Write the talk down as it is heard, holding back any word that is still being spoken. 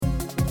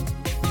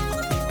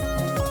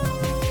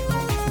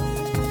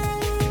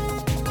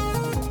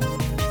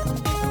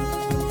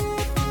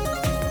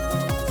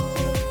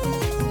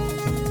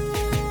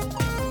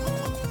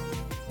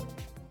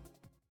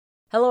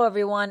Hello,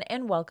 everyone,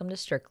 and welcome to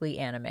Strictly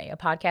Anime, a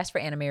podcast for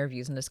anime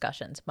reviews and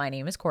discussions. My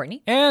name is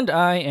Courtney. And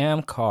I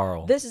am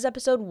Carl. This is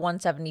episode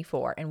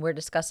 174, and we're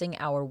discussing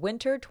our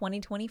winter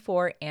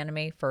 2024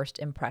 anime first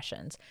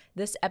impressions.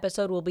 This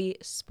episode will be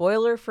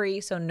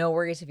spoiler-free, so no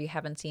worries if you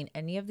haven't seen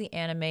any of the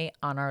anime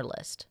on our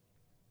list.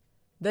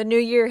 The new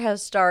year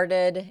has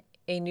started,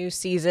 a new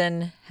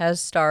season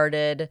has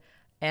started,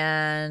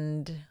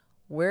 and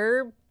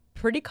we're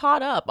pretty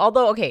caught up.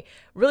 Although, okay,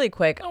 really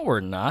quick. No, we're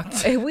not.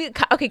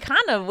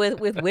 Kind of with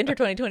winter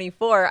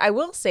 2024. I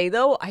will say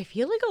though, I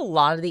feel like a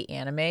lot of the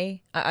anime.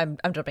 I'm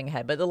jumping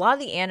ahead, but a lot of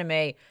the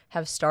anime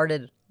have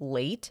started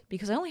late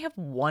because I only have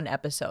one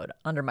episode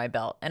under my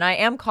belt, and I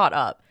am caught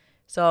up.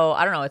 So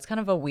I don't know. It's kind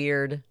of a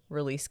weird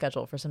release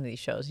schedule for some of these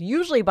shows.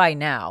 Usually by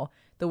now,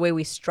 the way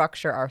we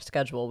structure our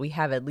schedule, we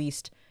have at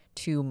least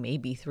 2,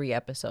 maybe 3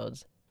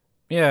 episodes.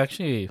 Yeah,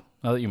 actually,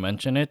 now that you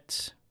mention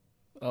it,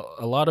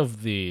 a lot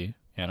of the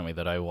anime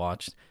that I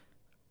watched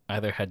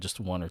either had just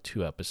 1 or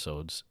 2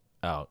 episodes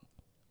out.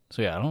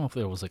 So yeah, I don't know if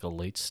there was like a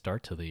late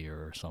start to the year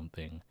or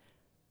something.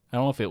 I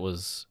don't know if it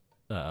was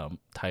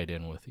tied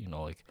in with,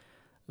 like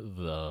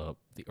the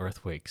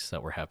earthquakes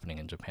that were happening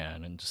in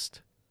Japan and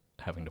just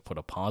having to put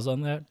a pause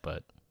on that,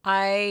 but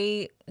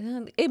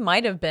it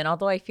might have been,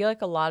 although I feel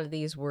like a lot of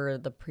these were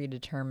the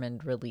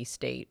predetermined release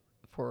date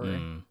for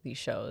these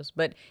shows.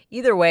 But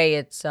either way,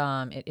 it's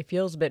it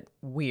feels a bit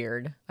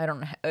weird. I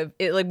don't know,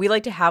 we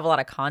like to have a lot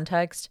of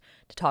context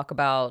to talk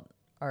about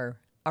our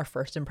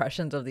first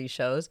impressions of these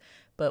shows,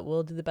 but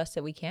we'll do the best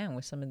that we can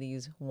with some of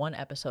these 1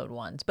 episode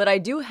ones. But I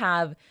do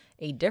have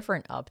a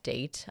different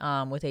update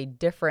with a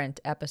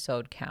different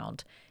episode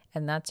count,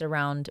 and that's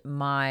around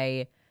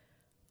my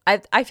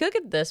I feel like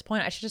at this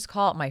point I should just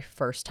call it my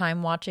first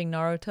time watching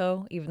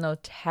Naruto, even though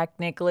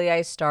technically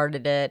I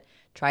started it,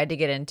 tried to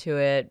get into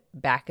it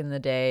back in the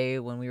day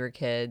when we were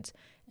kids,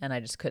 and I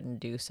just couldn't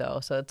do so.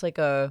 So it's like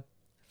a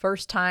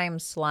first time /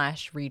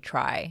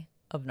 retry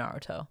of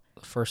Naruto.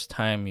 the first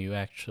time you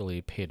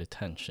actually paid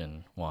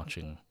attention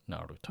watching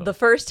Naruto. The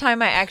first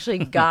time I actually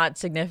got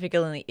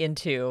significantly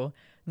into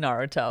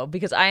Naruto,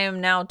 because I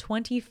am now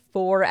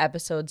 24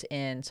 episodes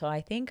in, so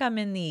I think I'm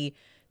in the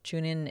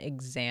Chunin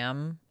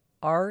exam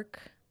arc.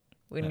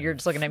 When you're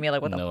just looking at me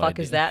like, what the fuck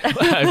is that?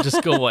 I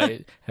just go,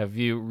 wait, have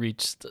you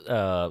reached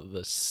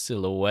the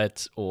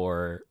Silhouette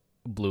or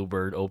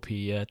Bluebird OP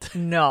yet?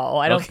 No,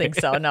 I don't think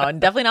so. No, and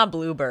definitely not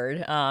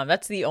Bluebird. I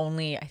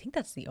think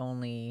that's the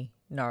only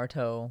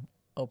Naruto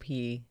OP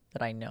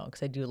that I know,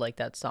 because I do like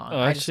that song.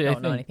 I just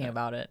don't know anything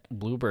about it.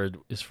 Bluebird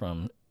is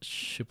from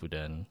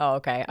Shippuden. Oh,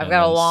 okay. I've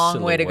got a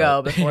long way to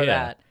go before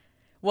that.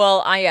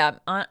 Well,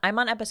 I'm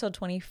on episode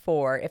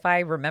 24. If I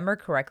remember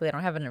correctly, I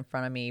don't have it in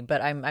front of me,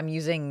 but I'm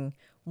using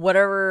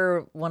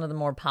whatever one of the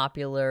more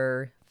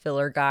popular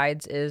filler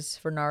guides is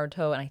for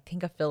Naruto, and I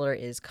think a filler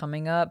is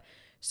coming up.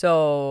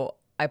 So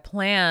I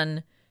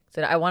plan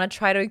that I want to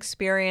try to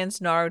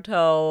experience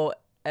Naruto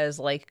as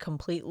like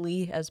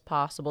completely as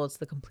possible. It's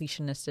the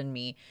completionist in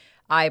me.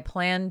 I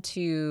plan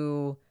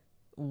to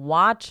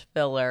watch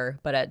filler,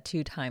 but at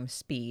 2 times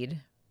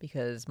speed,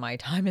 because my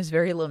time is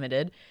very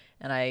limited,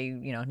 and I,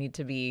 need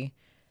to be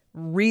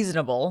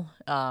reasonable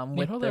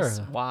with this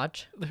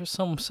watch. There's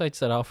some sites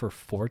that offer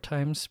 4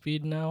 times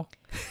speed now.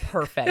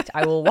 Perfect.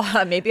 I will.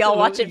 Maybe I'll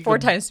watch it 4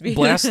 times speed.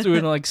 Blast through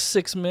in like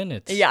 6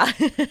 minutes. Yeah.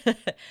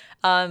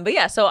 But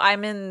yeah. So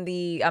I'm in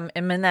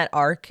that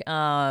arc.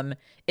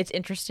 It's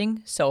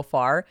interesting so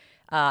far.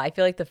 I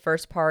feel like the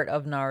first part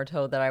of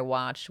Naruto that I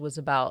watched was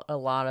about a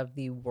lot of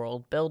the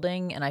world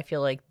building, and I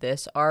feel like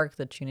this arc,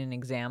 the Chunin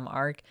exam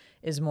arc,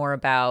 is more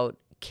about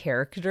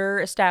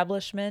character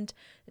establishment,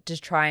 to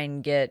try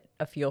and get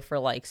a feel for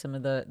like some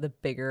of the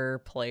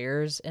bigger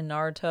players in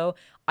Naruto.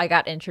 I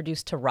got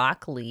introduced to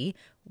Rock Lee.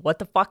 What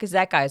the fuck is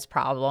that guy's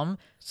problem?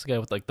 It's the guy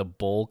with like the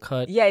bowl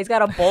cut. Yeah, he's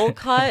got a bowl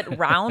cut,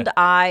 round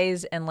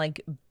eyes, and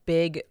like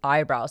big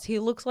eyebrows. He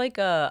looks like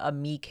a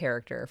Mii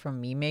character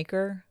from Mii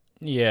Maker.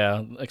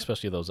 Yeah,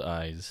 especially those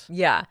eyes.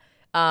 Yeah.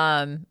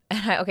 One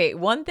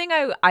thing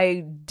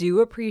I do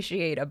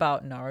appreciate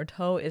about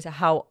Naruto is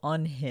how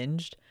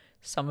unhinged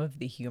some of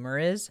the humor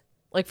is.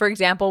 Like, for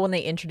example, when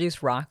they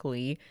introduce Rock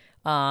Lee,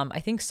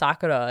 I think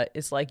Sakura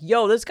is like,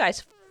 yo, this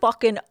guy's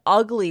fucking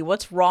ugly.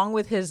 What's wrong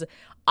with his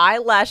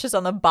eyelashes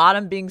on the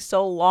bottom being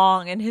so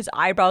long and his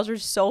eyebrows are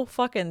so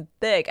fucking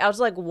thick? I was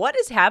like, what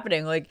is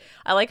happening? Like,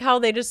 I like how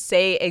they just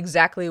say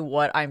exactly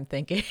what I'm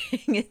thinking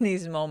in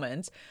these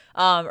moments.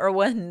 Or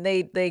when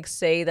they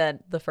say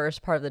that the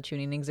first part of the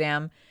Chunin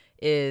exam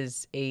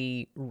is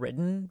a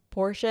written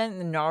portion,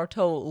 and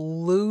Naruto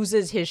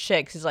loses his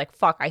shit 'cause he's like,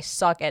 fuck, I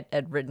suck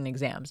at written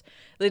exams.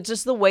 It's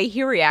just the way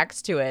he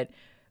reacts to it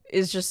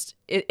is just,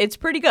 it's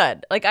pretty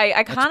good. Like,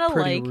 I kind of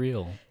like...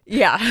 real.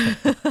 Yeah.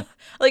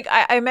 Like,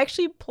 I'm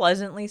actually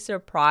pleasantly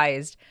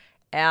surprised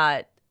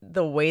at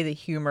the way the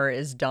humor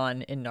is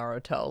done in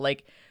Naruto.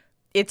 Like,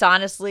 it's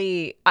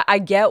honestly, I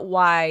get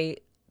why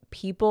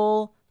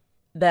people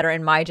that are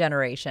in my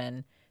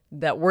generation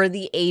that were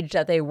the age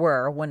that they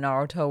were when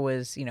Naruto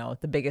was,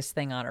 the biggest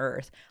thing on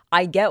earth.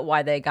 I get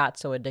why they got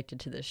so addicted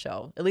to this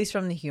show, at least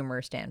from the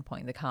humor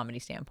standpoint, the comedy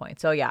standpoint.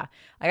 So yeah,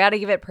 I got to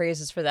give it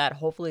praises for that.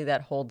 Hopefully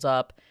that holds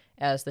up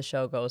as the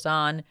show goes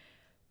on.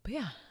 But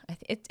yeah,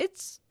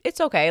 it's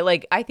okay.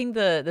 Like, I think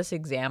this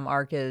exam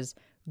arc is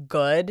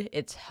good.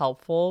 It's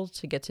helpful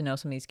to get to know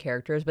some of these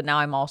characters, but now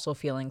I'm also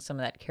feeling some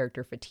of that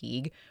character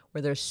fatigue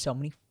where there's so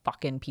many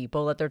fucking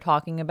people that they're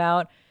talking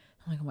about.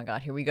 I'm like, oh my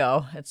god, here we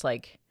go. It's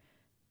like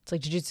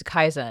Jujutsu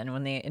Kaisen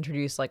when they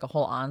introduce like a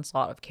whole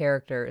onslaught of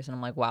characters, and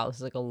I'm like, wow, this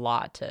is like a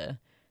lot to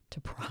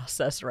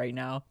process right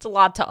now. It's a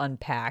lot to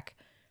unpack.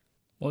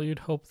 Well, you'd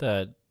hope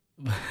that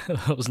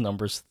those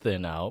numbers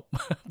thin out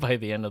by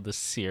the end of the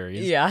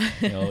series. Yeah.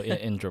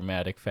 In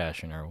dramatic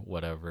fashion or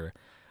whatever.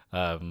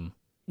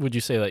 Would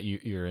you say that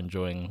you're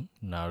enjoying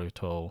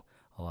Naruto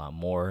a lot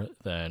more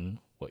than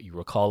what you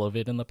recall of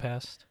it in the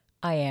past?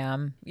 I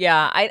am.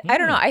 Yeah. I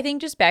don't know. I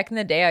think just back in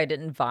the day, I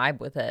didn't vibe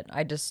with it.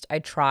 I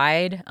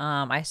tried.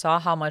 I saw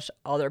how much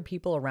other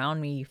people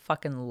around me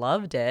fucking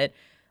loved it.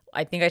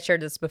 I think I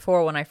shared this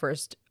before when I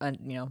first,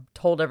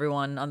 told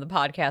everyone on the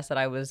podcast that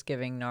I was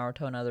giving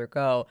Naruto another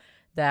go,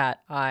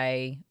 that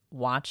I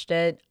watched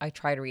it. I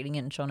tried reading it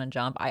in Shonen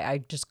Jump.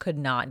 I just could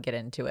not get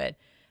into it.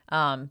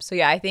 So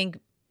yeah, I think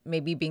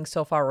maybe being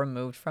so far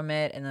removed from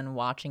it and then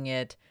watching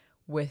it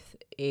with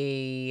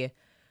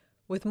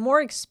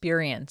more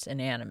experience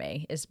in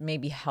anime is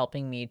maybe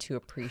helping me to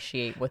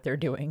appreciate what they're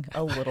doing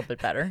a little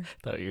bit better.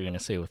 Thought you were going to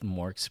say with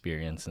more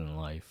experience in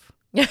life.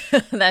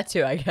 That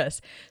too, I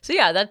guess. So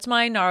yeah, that's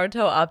my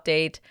Naruto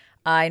update.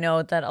 I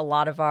know that a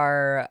lot of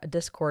our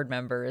Discord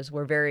members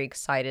were very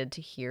excited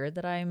to hear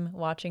that I'm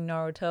watching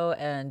Naruto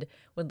and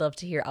would love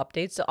to hear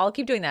updates. So I'll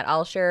keep doing that.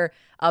 I'll share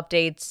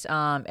updates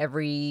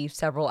every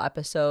several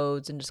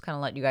episodes and just kind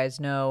of let you guys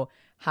know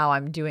how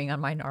I'm doing on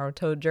my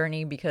Naruto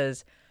journey,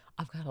 because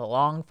I've got a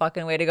long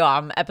fucking way to go.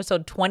 I'm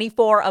episode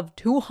 24 of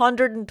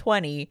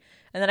 220,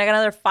 and then I got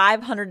another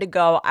 500 to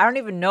go. I don't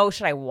even know.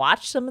 Should I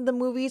watch some of the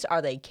movies?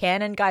 Are they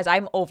canon? Guys,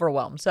 I'm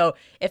overwhelmed. So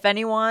if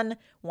anyone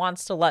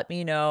wants to let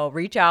me know,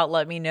 reach out,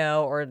 let me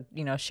know, or,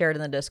 share it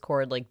in the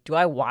Discord. Like, do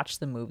I watch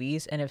the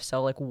movies? And if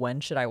so, like, when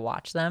should I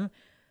watch them?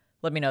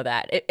 Let me know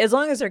that. As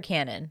long as they're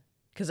canon.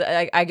 Because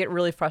I get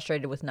really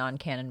frustrated with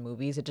non-canon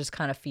movies. It just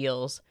kind of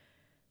feels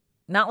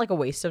not like a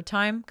waste of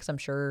time, because I'm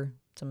sure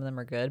some of them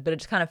are good, but it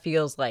just kind of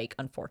feels like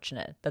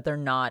unfortunate that they're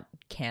not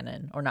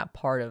canon or not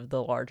part of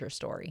the larger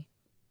story.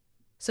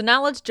 So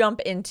now let's jump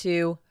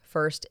into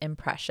first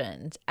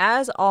impressions.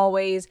 As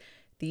always,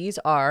 these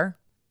are,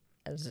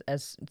 as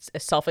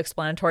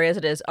self-explanatory as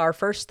it is, our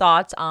first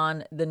thoughts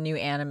on the new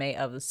anime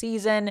of the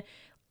season.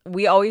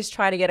 We always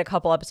try to get a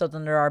couple episodes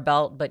under our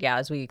belt, but yeah,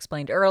 as we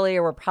explained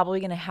earlier, we're probably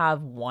going to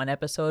have one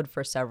episode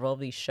for several of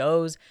these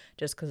shows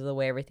just because of the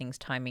way everything's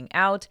timing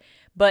out.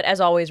 But as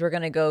always, we're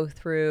going to go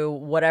through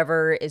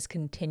whatever is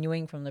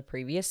continuing from the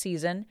previous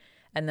season,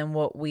 and then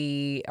what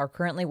we are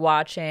currently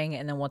watching,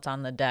 and then what's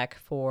on the deck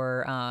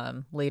for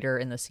later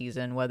in the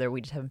season, whether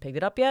we just haven't picked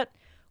it up yet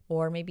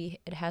or maybe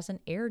it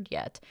hasn't aired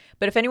yet.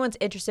 But if anyone's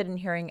interested in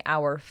hearing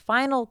our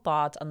final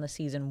thoughts on the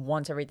season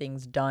once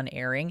everything's done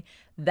airing,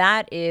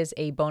 that is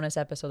a bonus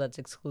episode that's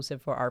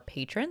exclusive for our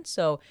patrons.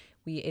 So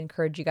we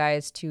encourage you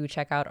guys to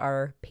check out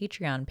our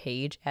Patreon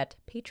page at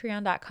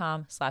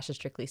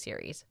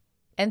patreon.com/strictlyseries.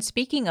 And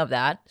speaking of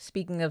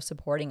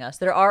supporting us,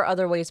 there are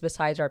other ways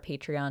besides our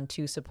Patreon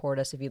to support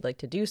us if you'd like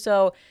to do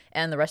so.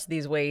 And the rest of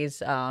these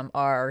ways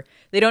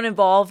they don't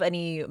involve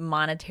any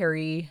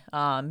monetary,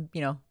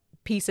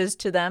 pieces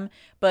to them,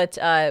 but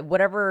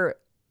whatever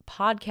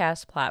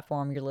podcast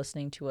platform you're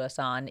listening to us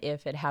on,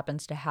 if it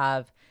happens to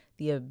have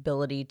the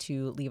ability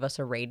to leave us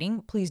a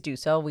rating, please do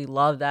so. We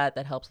love that.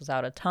 That helps us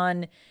out a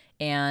ton.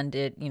 And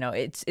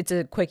it's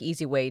a quick,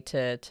 easy way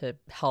to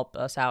help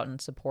us out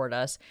and support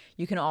us.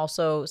 You can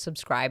also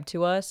subscribe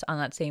to us on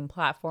that same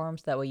platform,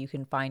 so that way you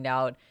can find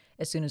out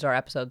as soon as our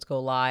episodes go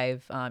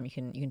live. You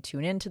can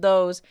tune into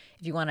those.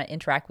 If you want to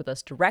interact with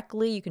us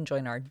directly, you can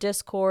join our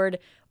Discord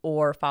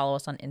or follow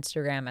us on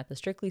Instagram at the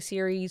Strictly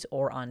Series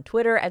or on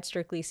Twitter at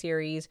Strictly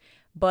Series.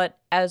 But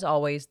as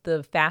always,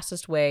 the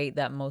fastest way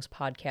that most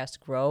podcasts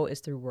grow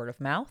is through word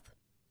of mouth.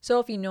 So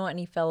if you know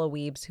any fellow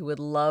weebs who would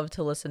love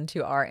to listen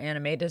to our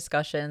anime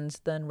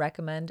discussions, then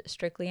recommend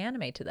Strictly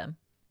Anime to them.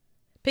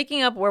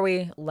 Picking up where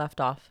we left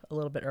off a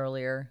little bit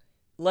earlier,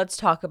 let's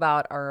talk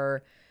about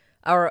our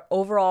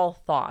overall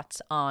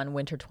thoughts on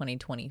winter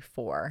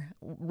 2024.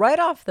 Right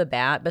off the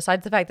bat,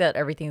 besides the fact that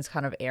everything's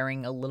kind of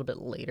airing a little bit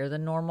later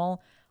than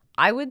normal,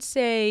 I would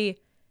say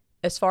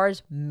as far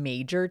as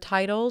major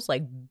titles,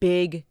 like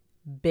big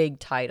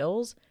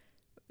titles,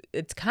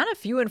 it's kind of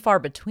few and far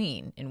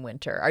between in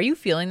winter. Are you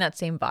feeling that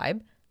same vibe?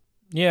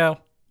 Yeah.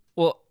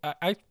 Well,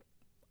 I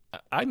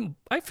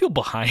feel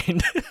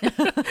behind.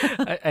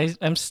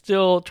 I'm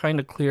still trying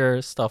to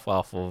clear stuff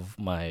off of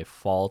my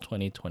fall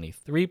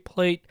 2023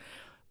 plate.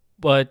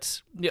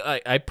 But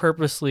I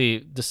purposely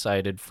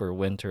decided for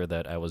winter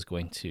that I was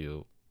going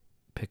to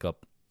pick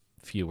up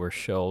fewer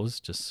shows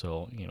just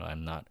so,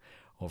 I'm not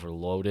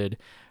overloaded.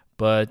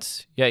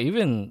 But yeah,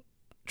 even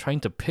trying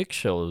to pick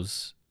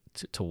shows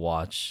to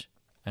watch,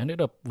 I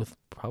ended up with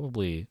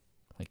probably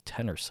like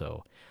 10 or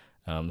so.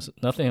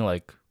 Nothing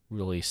like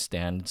really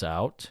stands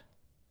out.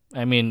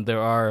 I mean, there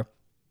are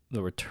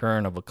the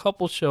return of a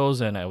couple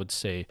shows, and I would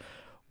say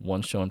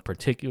one show in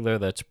particular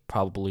that's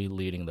probably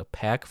leading the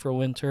pack for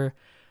winter.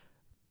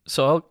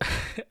 So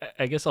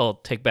I guess I'll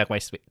take back my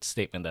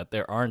statement that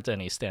there aren't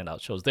any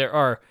standout shows. There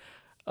are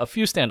a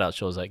few standout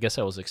shows. I guess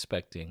I was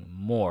expecting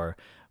more,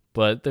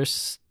 but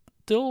there's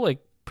still like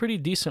pretty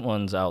decent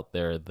ones out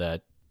there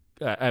that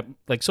I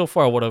like so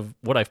far.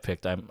 What I've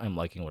picked, I'm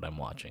liking what I'm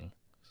watching.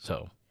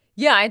 So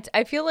Yeah,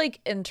 I feel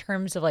like in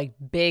terms of like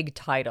big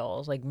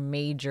titles, like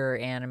major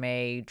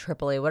anime,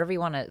 AAA, whatever you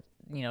want to,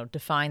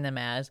 define them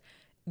as,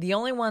 the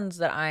only ones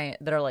that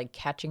are like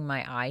catching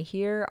my eye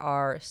here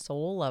are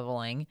Soul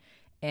Leveling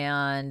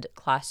and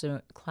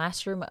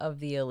Classroom of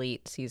the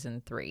Elite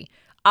season 3.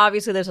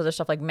 Obviously, there's other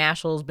stuff like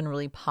Mashl's been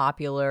really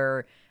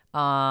popular.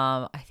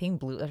 I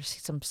think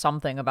there's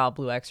something about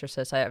Blue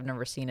Exorcist. I've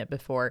never seen it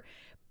before,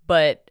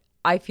 but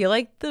I feel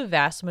like the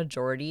vast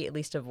majority, at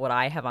least of what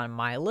I have on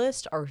my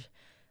list, are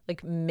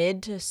like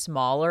mid to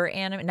smaller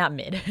anime, not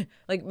mid,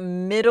 like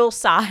middle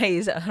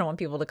size. I don't want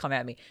people to come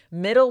at me.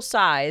 Middle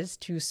size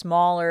to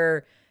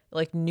smaller,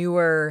 like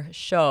newer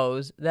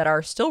shows that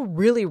are still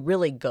really,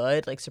 really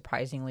good, like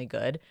surprisingly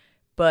good.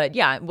 But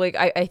yeah, like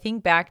I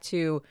think back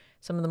to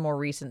some of the more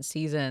recent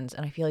seasons,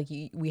 and I feel like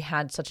we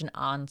had such an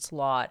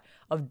onslaught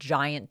of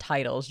giant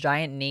titles,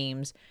 giant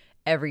names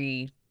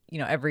every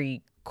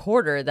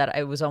quarter that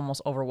it was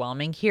almost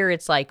overwhelming. Here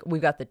it's like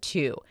we've got the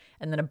two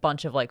and then a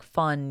bunch of like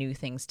fun new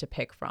things to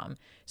pick from.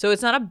 So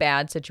it's not a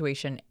bad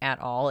situation at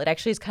all. It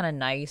actually is kind of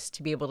nice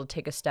to be able to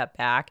take a step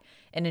back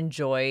and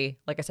enjoy,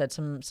 like I said,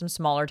 some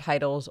smaller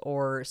titles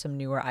or some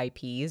newer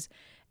IPs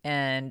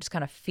and just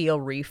kind of feel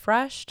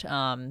refreshed.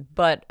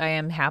 But I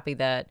am happy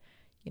that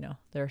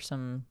there are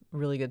some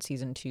really good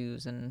season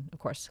 2s, and of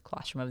course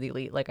Classroom of the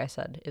Elite, like I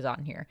said, is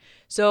on here.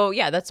 So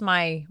yeah, that's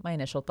my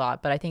initial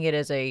thought, but I think it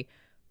is a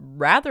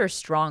rather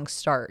strong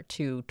start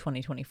to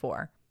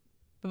 2024.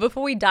 But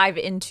before we dive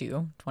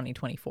into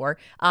 2024,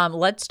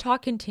 let's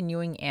talk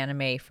continuing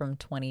anime from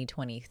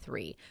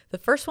 2023. The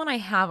first one I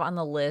have on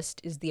the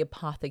list is The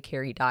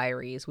Apothecary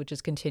Diaries, which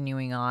is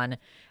continuing on.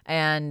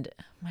 And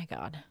my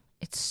God,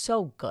 it's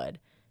so good.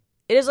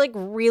 It is like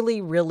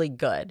really, really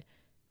good.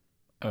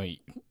 I mean,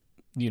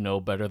 you know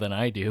better than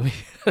I do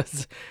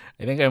because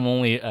I think I'm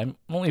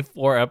only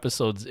 4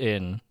 episodes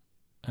in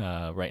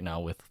right now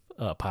with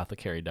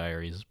Apothecary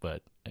Diaries,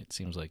 but it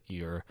seems like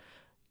you're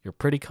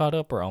pretty caught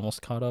up or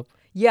almost caught up.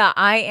 Yeah,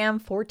 I am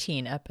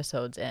 14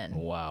 episodes in.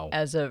 Wow.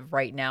 As of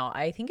right now.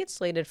 I think it's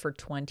slated for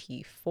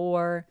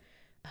 24.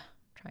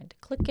 Trying to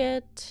click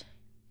it.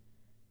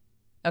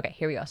 Okay,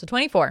 here we go. So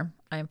 24.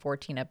 I am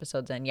 14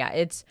 episodes in. Yeah,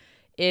 it's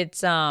really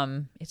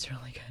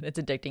good. It's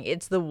addicting.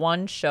 It's the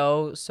one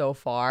show so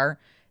far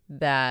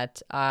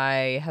that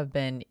I have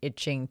been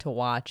itching to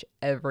watch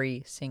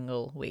every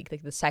single week.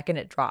 Like the second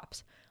it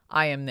drops,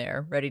 I am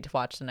there, ready to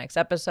watch the next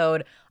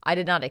episode. I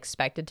did not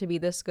expect it to be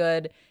this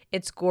good.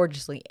 It's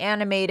gorgeously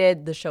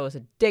animated. The show is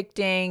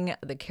addicting.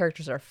 The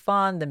characters are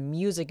fun. The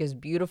music is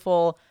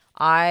beautiful.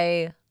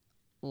 I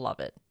love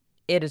it.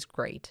 It is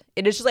great.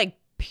 It is just like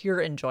pure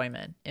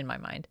enjoyment in my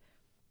mind.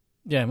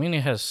 Yeah, I mean,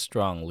 it has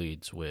strong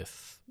leads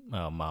with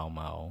Mao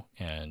Mao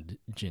and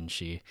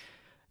Jinshi.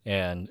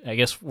 And I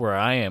guess where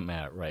I am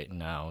at right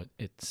now,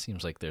 it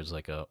seems like there's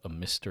like a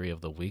mystery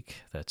of the week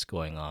that's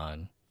going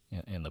on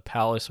in the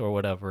palace or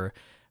whatever.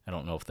 I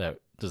don't know if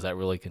does that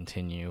really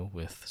continue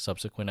with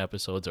subsequent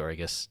episodes, or I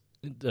guess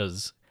it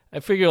does. I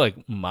figure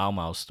like Mao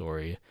Mao's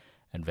story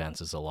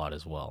advances a lot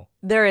as well.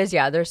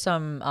 There's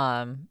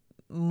some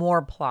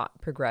more plot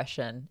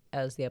progression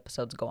as the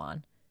episodes go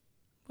on.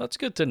 That's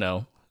good to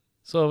know.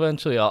 So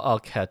eventually I'll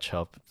catch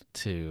up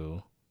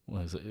to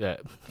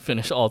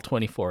finish all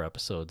 24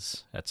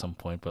 episodes at some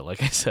point, but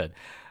like I said,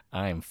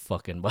 I'm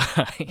fucking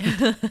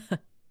behind.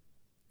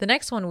 The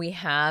next one we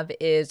have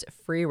is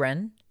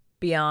Frieren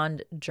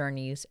Beyond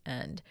Journey's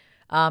End.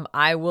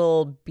 I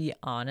will be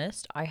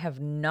honest, we have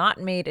not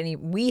made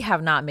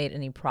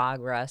any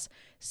progress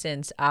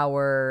since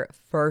our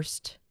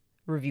first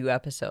review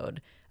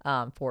episode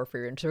for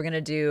Frieren. So we're going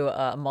to do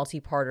a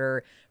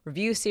multi-parter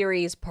review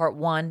series. Part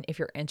 1, if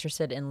you're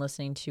interested in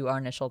listening to our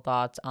initial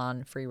thoughts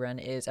on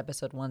Frieren, is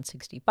episode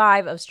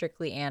 165 of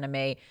Strictly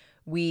Anime.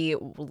 We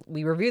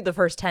reviewed the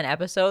first 10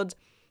 episodes.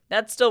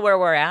 That's still where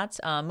we're at,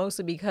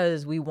 mostly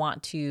because we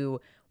want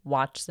to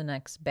watch the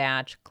next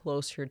batch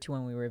closer to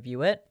when we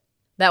review it.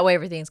 That way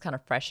everything's kind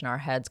of fresh in our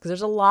heads, because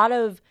there's a lot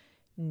of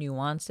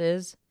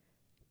nuances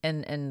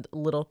and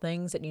little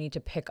things that you need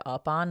to pick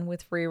up on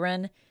with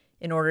Frieren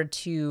in order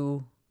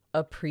to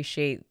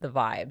appreciate the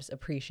vibes,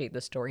 appreciate the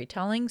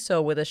storytelling.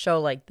 So with a show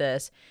like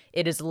this,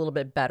 it is a little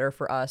bit better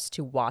for us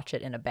to watch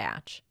it in a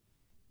batch.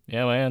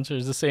 Yeah, my answer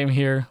is the same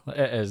here.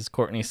 As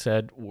Courtney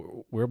said,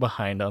 we're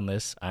behind on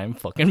this. I'm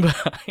fucking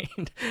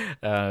behind.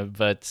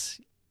 But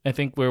I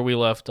think where we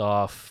left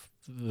off,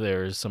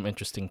 there's some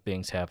interesting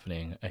things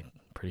happening. I'm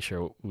pretty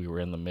sure we were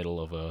in the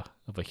middle of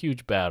a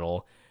huge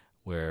battle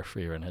where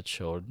Frieren had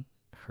showed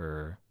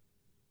her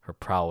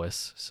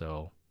prowess.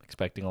 So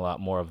expecting a lot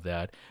more of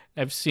that.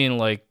 I've seen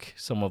like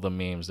some of the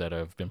memes that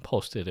have been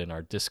posted in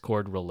our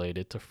Discord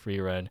related to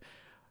Frieren.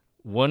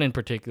 One in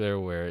particular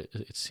where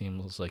it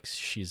seems like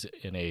she's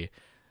in a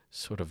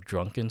sort of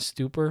drunken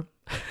stupor.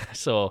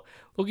 So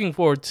looking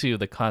forward to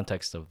the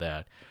context of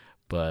that.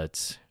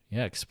 But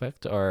yeah,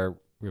 expect our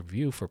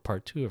review for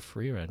part 2 of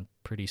Frieren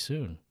pretty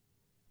soon.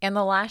 And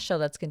the last show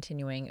that's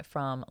continuing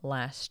from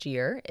last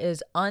year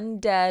is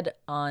Undead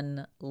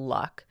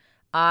Unluck.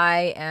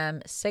 I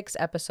am 6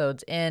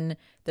 episodes in.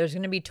 There's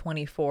going to be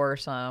 24,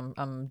 so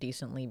I'm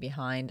decently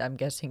behind. I'm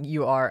guessing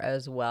you are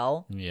as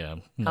well. Yeah,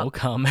 no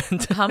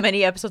comment. How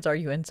many episodes are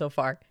you in so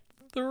far?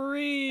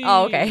 3.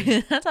 Oh,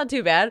 okay. That's not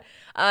too bad.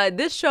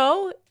 This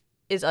show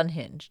is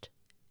unhinged,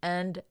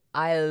 and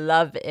I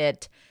love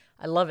it.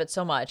 I love it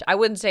so much. I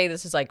wouldn't say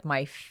this is like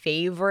my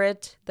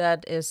favorite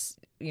that is,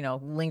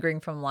 lingering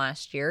from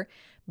last year,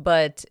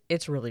 but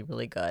it's really,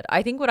 really good.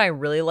 I think what I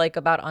really like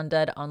about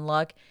Undead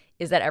Unluck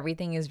is that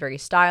everything is very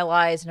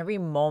stylized and every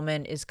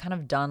moment is kind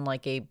of done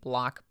like a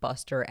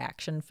blockbuster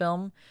action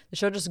film. The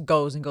show just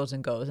goes and goes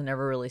and goes and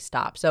never really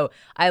stops. So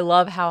I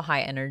love how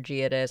high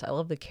energy it is. I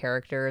love the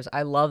characters.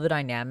 I love the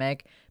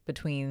dynamic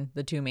between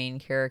the two main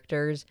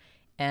characters.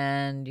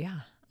 And yeah,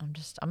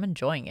 I'm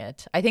enjoying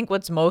it. I think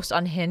what's most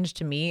unhinged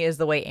to me is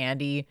the way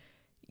Andy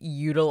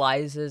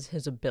utilizes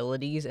his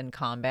abilities in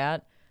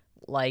combat,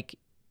 like,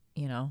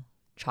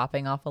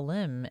 chopping off a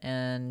limb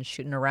and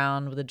shooting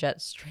around with a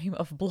jet stream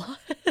of blood.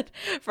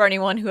 For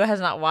anyone who has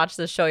not watched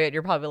this show yet,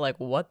 you're probably like,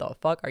 what the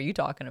fuck are you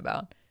talking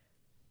about?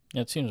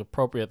 It seems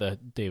appropriate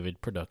that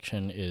David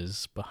Production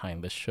is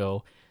behind this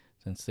show,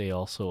 since they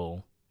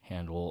also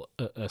handle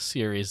a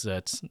series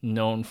that's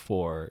known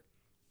for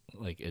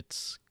like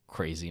its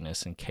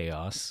craziness and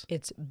chaos.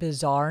 It's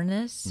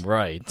bizarreness.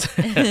 Right.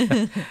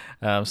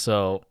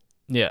 So,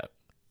 yeah.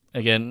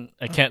 Again,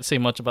 I can't say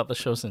much about the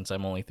show since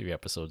I'm only 3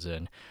 episodes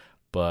in.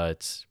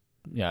 But,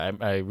 yeah,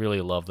 I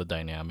really love the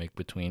dynamic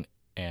between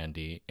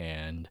Andy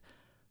and,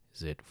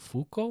 is it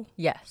Fuko?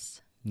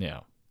 Yes.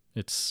 Yeah.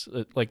 It's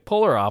like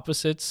polar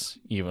opposites,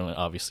 even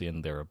obviously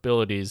in their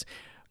abilities.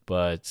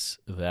 But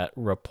that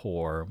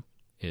rapport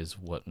is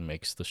what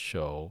makes the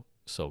show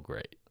so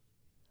great.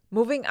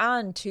 Moving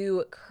on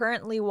to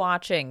currently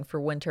watching for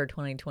winter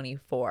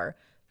 2024.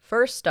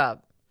 First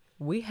up,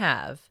 we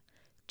have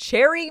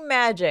Cherry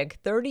Magic.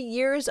 30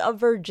 years of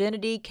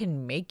virginity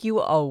can make you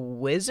a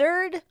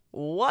wizard?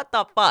 What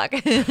the fuck?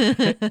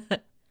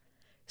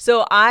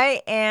 So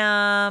I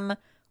am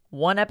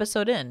 1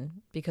 episode in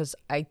because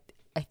I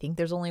think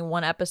there's only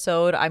 1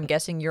 episode. I'm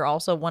guessing you're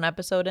also 1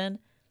 episode in.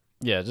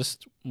 Yeah,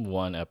 just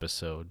 1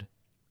 episode.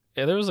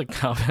 Yeah, there was a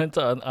comment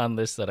on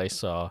this that I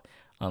saw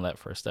on that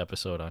first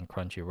episode on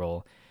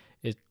Crunchyroll.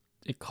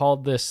 It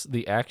called this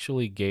the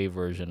actually gay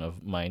version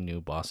of My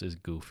New Boss is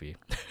Goofy.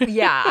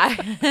 Yeah.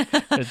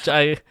 Which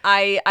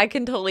I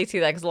can totally see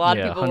that because a lot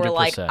of people were 100%.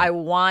 like, I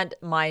want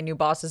My New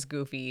Boss is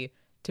Goofy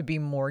to be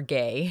more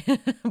gay,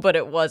 but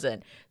it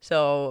wasn't.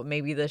 So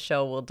maybe the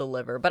show will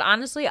deliver. But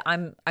honestly,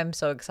 I'm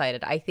so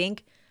excited. I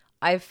think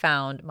I've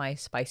found my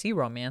spicy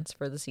romance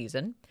for the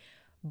season,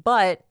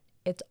 but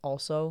it's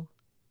also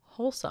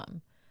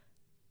wholesome.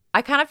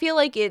 I kind of feel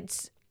like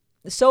it's,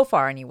 so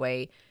far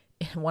anyway,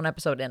 1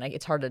 episode in,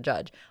 it's hard to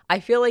judge. I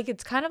feel like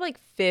it's kind of like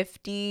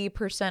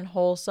 50%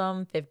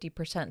 wholesome,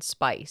 50%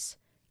 spice.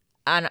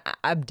 And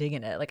I'm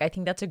digging it. Like, I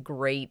think that's a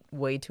great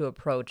way to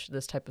approach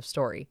this type of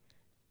story.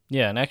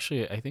 Yeah, and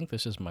actually, I think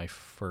this is my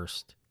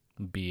first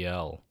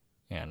BL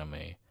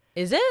anime.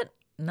 Is it?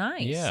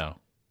 Nice. Yeah.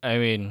 I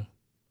mean,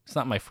 it's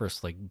not my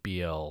first, like,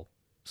 BL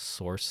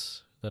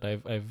source that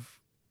I've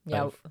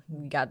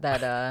we got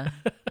that.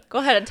 Go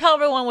ahead and tell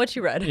everyone what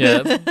you read.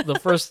 Yeah, the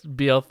first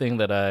BL thing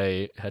that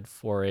I had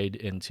forayed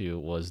into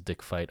was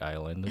Dick Fight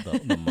Island,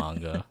 the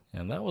manga,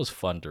 and that was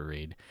fun to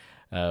read.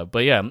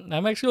 But yeah,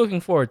 I'm actually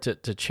looking forward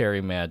to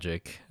Cherry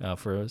Magic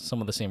for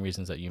some of the same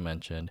reasons that you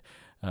mentioned.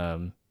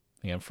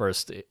 Again,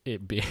 first,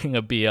 it being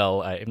a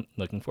BL, I'm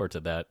looking forward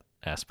to that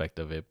aspect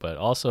of it. But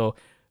also,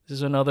 this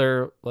is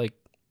another like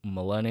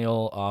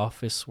millennial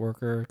office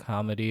worker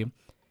comedy,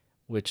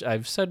 which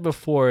I've said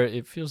before,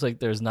 it feels like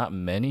there's not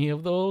many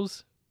of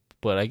those.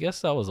 But I guess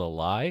that was a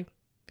lie,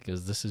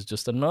 because this is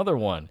just another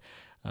one.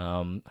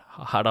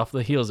 Hot off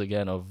the heels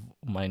again of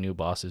My New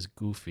Boss is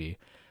Goofy.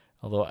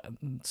 Although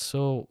I'm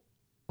so,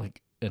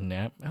 like, I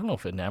don't know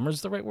if enamored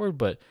is the right word,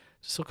 but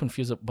so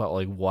confused about,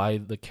 like, why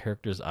the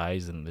characters'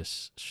 eyes in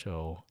this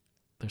show,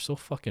 they're so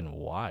fucking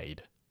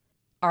wide.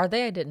 Are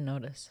they? I didn't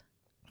notice.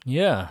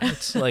 Yeah,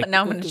 it's like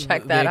now I'm going to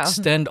check that out. They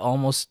extend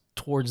almost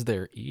towards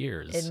their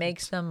ears. It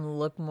makes them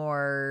look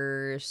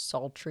more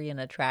sultry and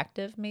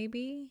attractive,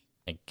 maybe?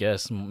 I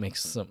guess it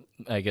makes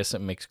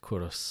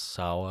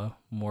Kurosawa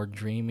more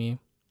dreamy.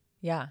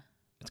 Yeah.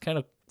 It's kind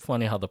of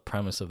funny how the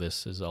premise of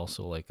this is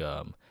also like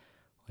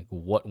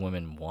What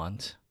Women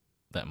Want,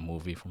 that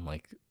movie from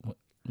like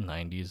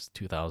 90s,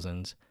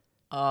 2000s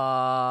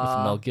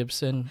with Mel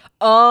Gibson.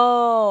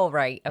 Oh,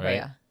 right. Okay, right?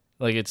 yeah.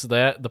 Like it's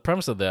that the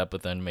premise of that,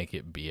 but then make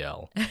it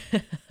BL.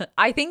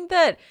 I think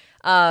that,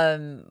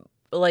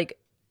 like,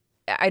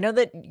 I know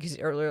that because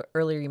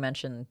earlier you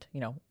mentioned,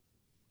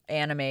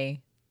 anime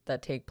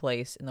that take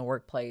place in the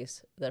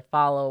workplace that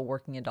follow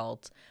working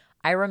adults.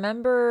 I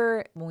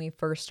remember when we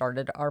first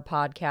started our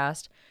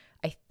podcast,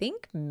 I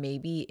think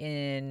maybe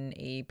in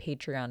a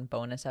Patreon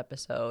bonus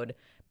episode,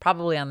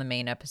 probably on the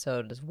main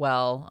episode as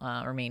well,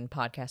 or main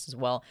podcast as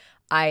well,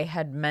 I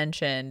had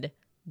mentioned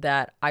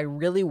that I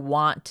really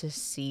want to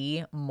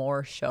see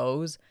more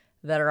shows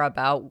that are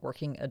about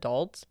working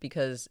adults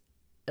because,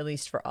 at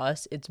least for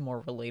us, it's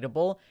more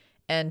relatable.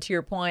 And to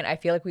your point, I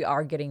feel like we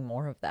are getting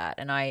more of that,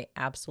 and I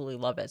absolutely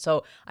love it.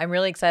 So I'm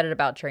really excited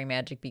about Cherry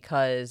Magic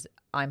because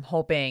I'm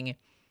hoping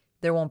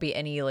there won't be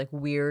any like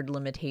weird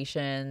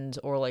limitations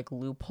or like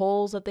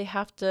loopholes that they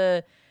have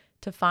to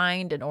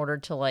find in order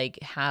to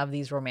like have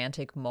these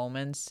romantic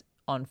moments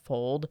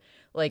unfold.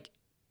 Like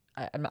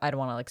I don't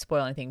want to like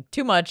spoil anything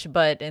too much,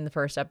 but in the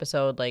first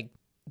episode, like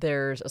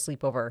there's a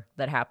sleepover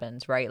that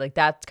happens, right? Like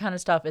that kind of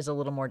stuff is a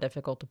little more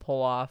difficult to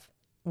pull off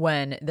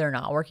when they're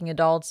not working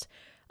adults.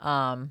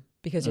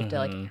 Because you have to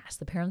like ask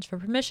the parents for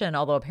permission.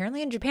 Although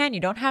apparently in Japan you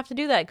don't have to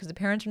do that because the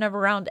parents are never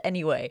around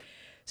anyway.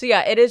 So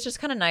yeah, it is just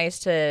kind of nice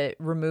to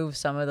remove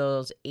some of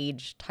those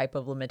age type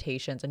of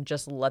limitations and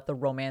just let the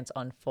romance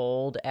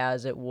unfold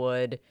as it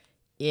would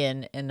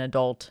in an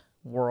adult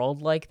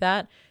world like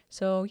that.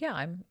 So yeah,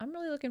 I'm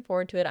really looking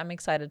forward to it. I'm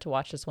excited to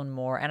watch this one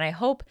more, and I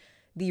hope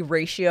the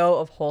ratio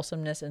of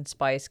wholesomeness and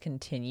spice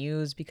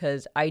continues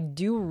because I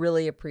do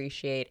really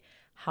appreciate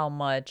how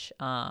much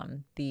I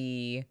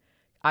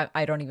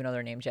don't even know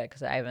their names yet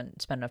because I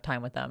haven't spent enough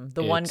time with them.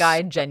 The one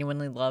guy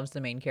genuinely loves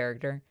the main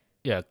character.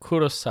 Yeah,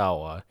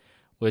 Kurosawa,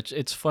 which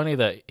it's funny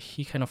that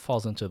he kind of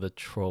falls into the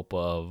trope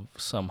of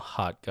some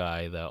hot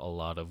guy that a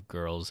lot of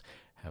girls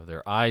have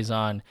their eyes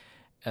on,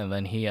 and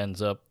then he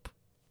ends up,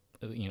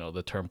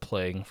 the term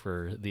playing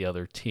for the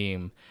other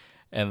team.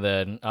 And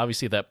then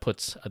obviously that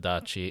puts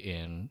Adachi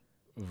in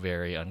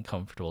very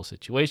uncomfortable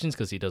situations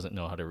because he doesn't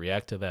know how to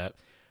react to that,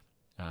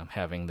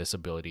 having this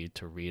ability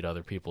to read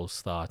other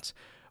people's thoughts.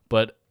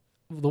 But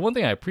the one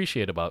thing I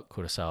appreciate about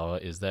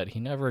Kurosawa is that he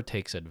never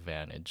takes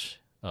advantage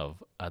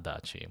of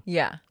Adachi.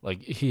 Yeah.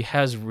 Like, he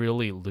has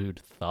really lewd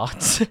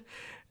thoughts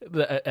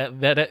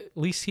that at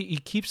least he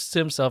keeps to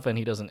himself and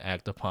he doesn't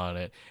act upon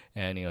it.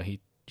 And,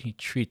 he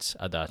treats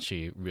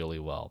Adachi really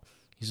well.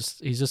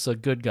 He's just a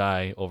good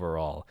guy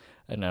overall.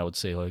 And I would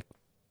say, like,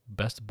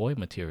 best boy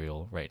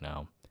material right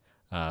now.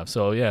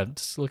 So, yeah,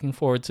 just looking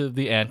forward to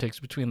the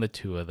antics between the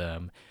two of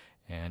them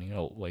and,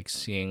 like,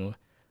 seeing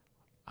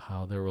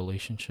how their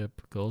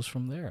relationship goes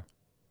from there.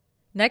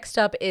 Next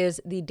up is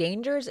The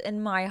Dangers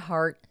in My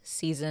Heart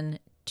Season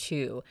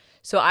 2.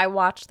 So I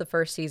watched the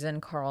first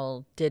season.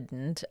 Carl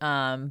didn't,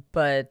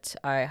 but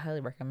I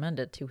highly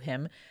recommend it to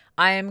him.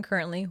 I am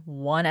currently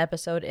one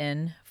episode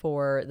in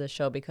for the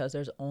show because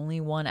there's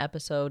only one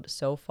episode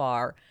so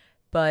far,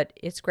 but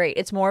it's great.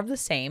 It's more of the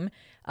same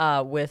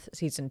with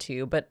season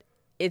 2, but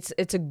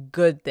it's a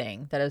good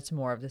thing that it's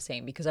more of the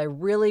same because I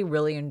really,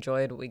 really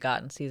enjoyed what we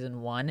got in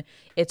season 1.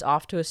 It's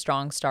off to a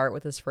strong start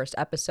with this first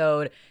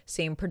episode.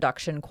 Same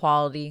production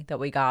quality that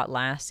we got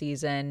last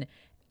season,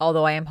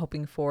 although I am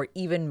hoping for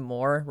even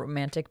more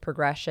romantic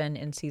progression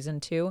in season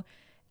 2.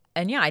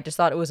 And yeah, I just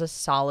thought it was a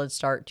solid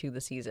start to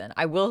the season.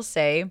 I will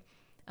say,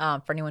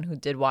 for anyone who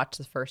did watch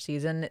the first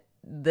season,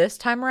 this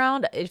time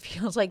around, it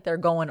feels like they're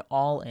going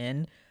all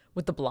in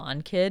with the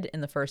blonde kid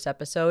in the first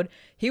episode.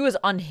 He was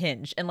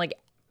unhinged, and like,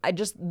 I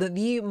just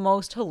the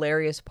most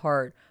hilarious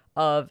part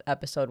of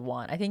episode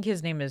 1. I think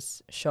his name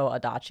is Sho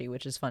Adachi,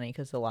 which is funny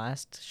because the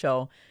last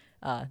show,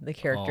 the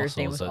character's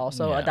name was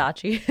also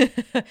Adachi.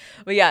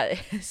 But yeah,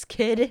 this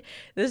kid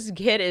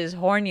is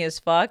horny as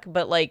fuck.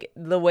 But like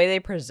the way they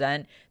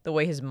present, the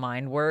way his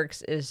mind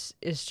works is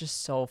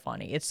just so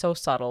funny. It's so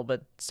subtle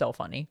but so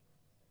funny.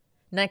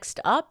 Next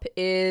up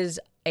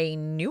is a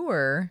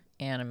newer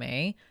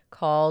anime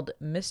called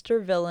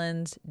Mr.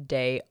 Villain's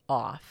Day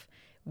Off.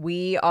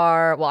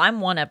 I'm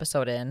one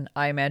episode in.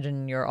 I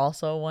imagine you're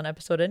also one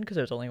episode in because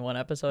there's only one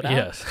episode out.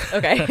 Yes.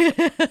 Okay.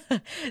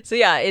 So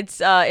yeah, it's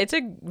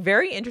a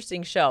very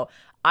interesting show.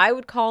 I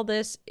would call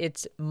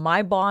it's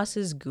My Boss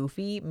is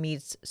Goofy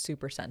meets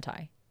Super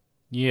Sentai.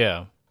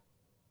 Yeah.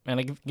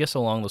 And I guess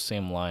along the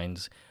same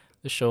lines,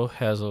 the show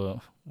has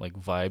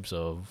vibes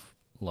of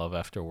Love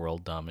After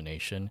World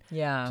Domination.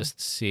 Yeah. Just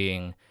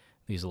seeing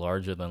these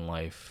larger than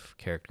life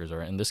characters,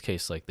 or in this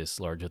case, like this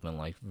larger than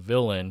life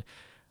villain,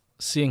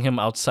 seeing him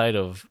outside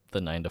of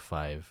the 9 to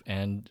 5,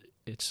 and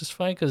it's just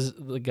funny because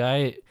the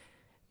guy,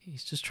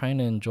 he's just trying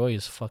to enjoy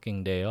his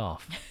fucking day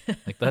off.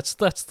 Like that's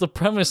the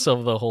premise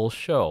of the whole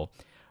show,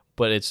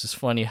 but it's just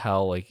funny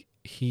how like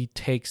he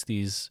takes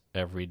these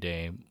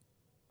everyday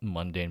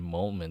mundane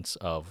moments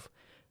of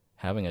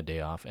having a day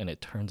off and it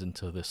turns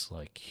into this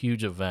like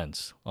huge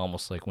events,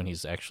 almost like when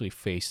he's actually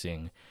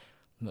facing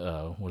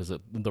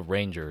the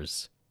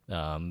Rangers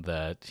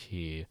that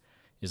he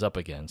is up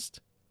against.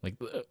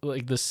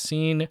 Like the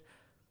scene,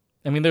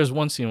 I mean, there's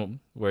one scene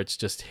where it's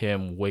just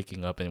him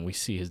waking up and we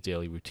see his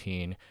daily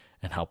routine,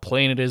 and how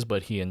plain it is,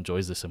 but he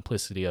enjoys the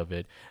simplicity of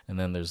it. And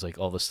then there's like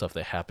all the stuff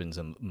that happens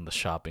in the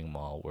shopping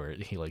mall where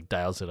he like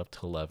dials it up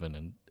to 11,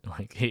 and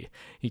like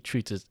he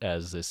treats it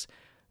as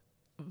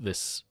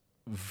this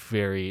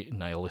very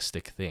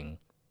nihilistic thing.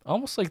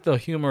 Almost like the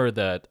humor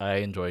that I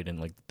enjoyed in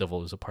like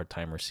Devil is a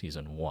Part-Timer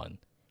season 1.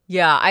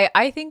 Yeah,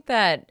 I think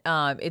that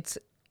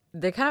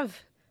they kind of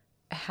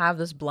have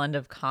this blend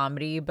of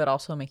comedy, but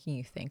also making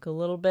you think a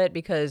little bit,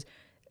 because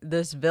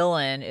this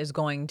villain is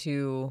going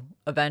to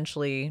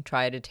eventually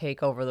try to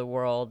take over the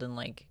world and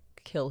like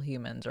kill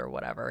humans or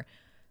whatever.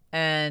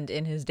 And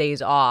in his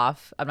days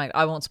off,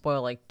 I won't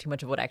spoil like too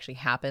much of what actually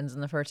happens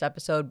in the first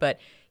episode, but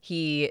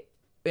he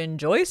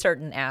enjoys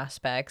certain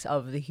aspects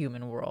of the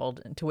human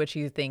world, to which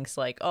he thinks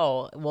like,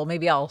 oh, well,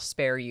 maybe I'll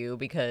spare you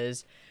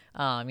because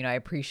I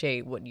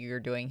appreciate what you're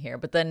doing here.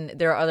 But then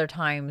there are other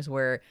times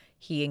where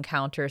he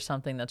encounters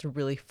something that's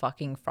really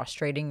fucking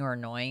frustrating or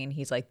annoying, and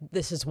he's like,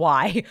 this is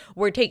why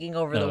we're taking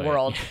over the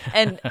world.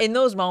 And in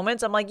those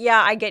moments, I'm like,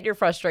 yeah, I get your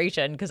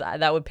frustration, because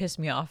that would piss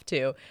me off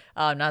too.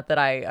 Not that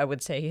I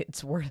would say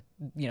it's worth,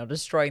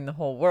 destroying the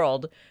whole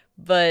world.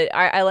 But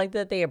I like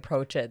that they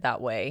approach it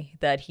that way,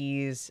 that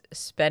he's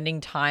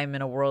spending time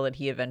in a world that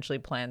he eventually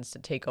plans to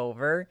take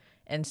over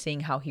and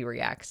seeing how he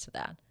reacts to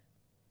that.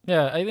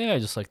 Yeah, I think I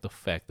just like the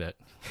fact that,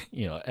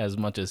 as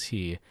much as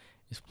he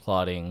is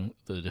plotting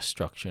the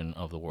destruction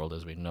of the world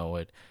as we know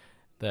it,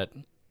 that,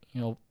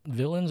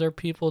 villains are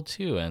people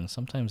too, and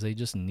sometimes they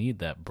just need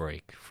that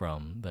break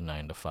from the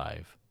 9 to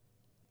 5.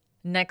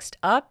 Next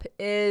up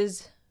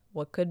is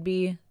what could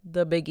be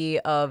the biggie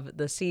of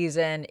the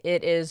season.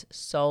 It is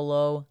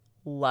Solo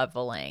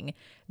Leveling.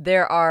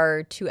 There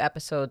are 2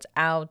 episodes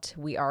out.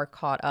 We are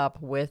caught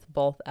up with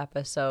both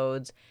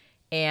episodes,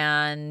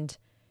 and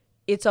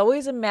it's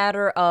always a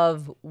matter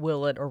of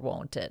will it or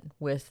won't it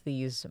with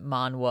these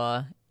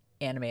manhwa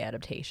anime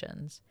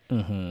adaptations.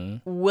 Mm-hmm.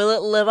 Will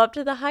it live up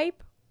to the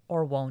hype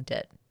or won't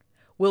it?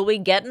 Will we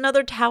get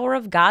another Tower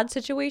of God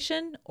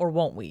situation or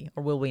won't we?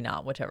 Or will we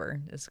not?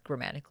 Whichever is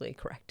grammatically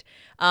correct.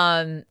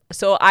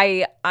 So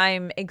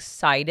I'm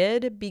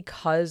excited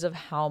because of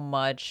how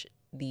much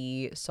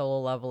the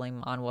Solo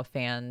Leveling manhwa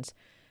fans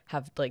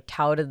have like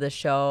touted the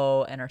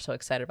show and are so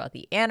excited about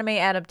the anime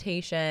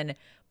adaptation,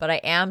 but I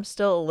am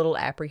still a little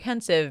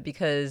apprehensive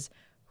because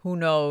who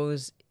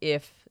knows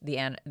if the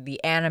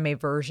anime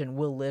version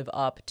will live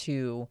up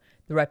to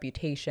the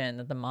reputation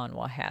that the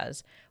manhwa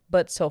has.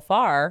 But so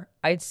far,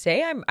 I'd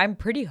say I'm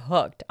pretty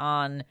hooked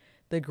on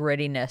the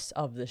grittiness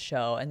of the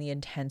show and the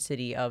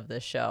intensity of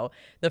the show.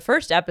 The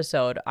first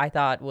episode I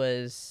thought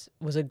was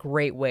a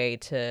great way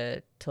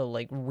to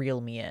like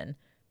reel me in.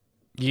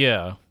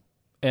 Yeah,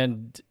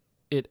 and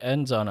it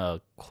ends on a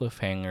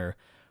cliffhanger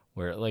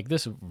where like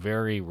this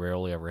very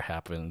rarely ever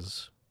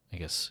happens, I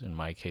guess in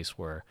my case,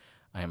 where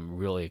I'm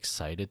really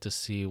excited to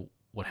see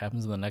what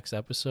happens in the next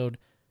episode.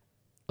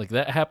 Like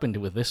that happened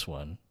with this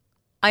one.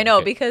 I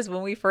know, because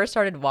when we first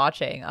started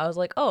watching, I was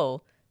like,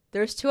 oh,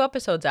 there's 2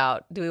 episodes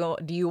out. Do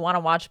you want to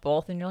watch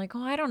both? And you're like,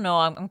 oh, I don't know.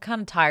 I'm kind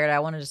of tired. I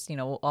want to just, I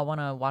want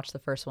to watch the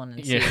first one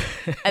and see.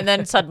 And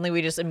then suddenly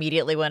we just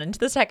immediately went into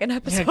the second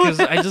episode. Because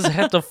I just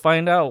had to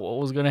find out what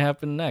was going to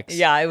happen next.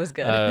 Yeah, it was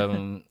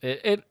good.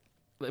 It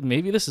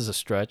maybe this is a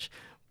stretch,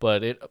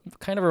 but it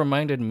kind of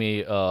reminded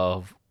me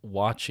of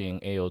watching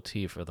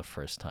AOT for the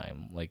first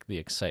time. Like the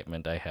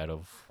excitement I had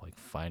of like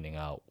finding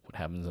out what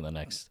happens in the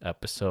next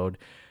episode.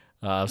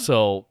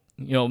 So,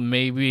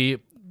 maybe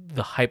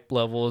the hype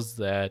levels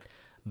that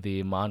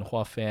the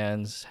manhwa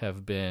fans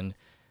have been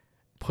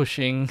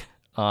pushing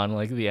on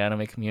like the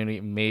anime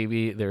community,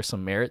 maybe there's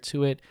some merit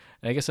to it.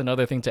 And I guess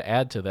another thing to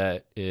add to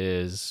that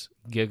is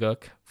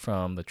Giguk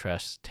from the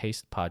Trash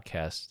Taste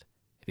podcast.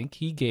 I think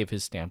he gave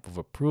his stamp of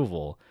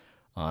approval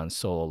on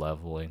Solo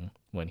Leveling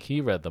when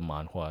he read the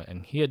manhwa,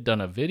 and he had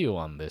done a video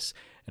on this.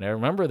 And I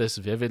remember this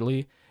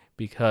vividly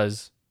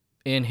because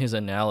in his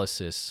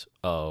analysis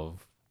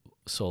of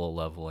Solo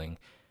Leveling,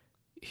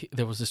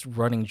 there was this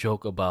running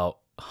joke about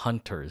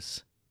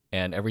hunters,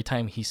 and every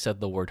time he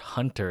said the word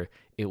hunter,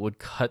 it would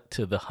cut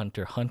to the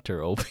Hunter x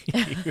Hunter OP.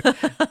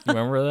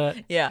 Remember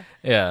that?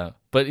 Yeah.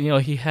 But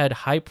he had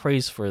high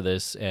praise for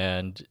this,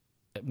 and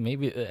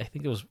maybe I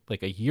think it was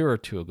like a year or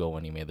 2 ago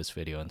when he made this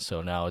video, and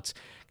so now it's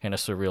kind of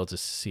surreal to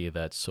see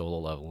that Solo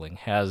Leveling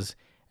has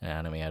an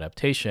anime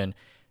adaptation.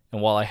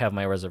 And while I have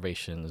my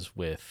reservations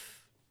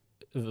with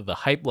the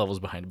hype levels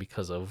behind it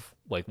because of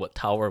like what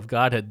Tower of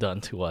God had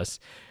done to us,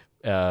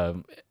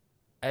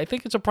 I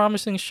think it's a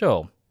promising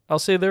show. I'll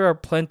say there are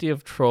plenty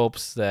of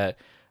tropes that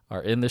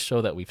are in the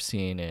show that we've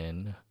seen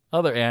in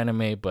other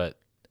anime, but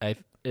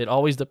it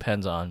always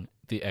depends on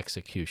the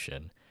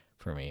execution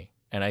for me.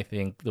 And I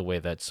think the way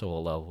that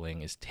Solo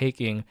Leveling is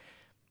taking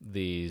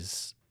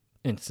these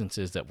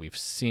instances that we've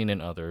seen in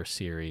other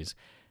series,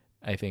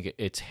 I think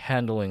it's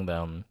handling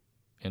them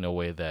in a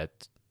way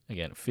that,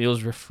 again,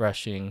 feels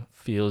refreshing,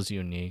 feels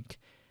unique,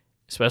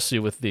 especially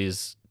with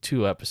these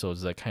 2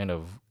 episodes that kind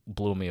of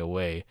blew me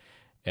away.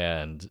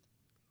 And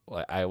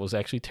I was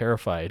actually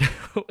terrified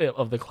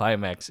of the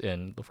climax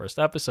in the first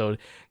episode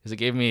because it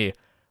gave me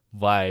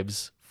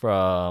vibes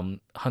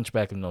from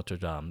Hunchback of Notre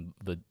Dame,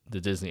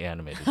 the Disney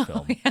animated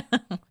film. Yeah.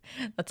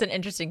 That's an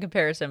interesting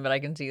comparison, but I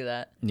can see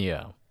that.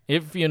 Yeah.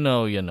 If you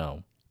know, you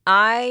know.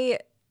 I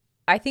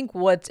think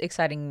what's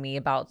exciting me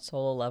about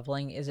Solo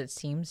Leveling is it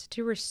seems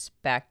to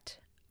respect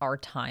our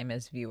time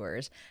as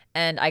viewers.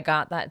 And I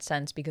got that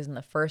sense because in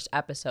the first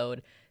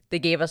episode, they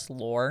gave us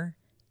lore,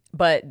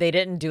 but they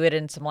didn't do it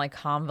in some like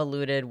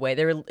convoluted way.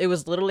 It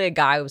was literally a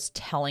guy who was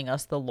telling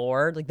us the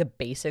lore, like the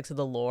basics of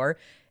the lore,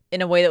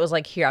 in a way that was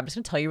like, here, I'm just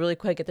gonna tell you really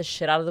quick, get this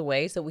shit out of the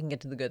way so we can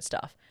get to the good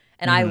stuff.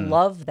 And I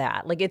love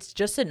that. Like, it's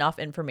just enough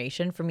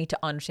information for me to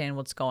understand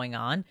what's going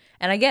on.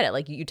 And I get it.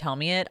 Like, you tell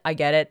me it, I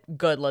get it.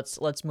 Good.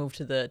 Let's move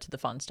to the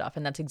fun stuff.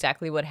 And that's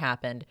exactly what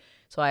happened.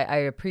 So I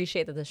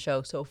appreciate that the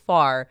show so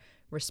far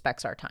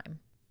respects our time.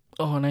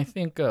 Oh, and I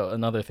think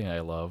another thing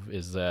I love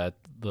is that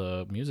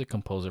the music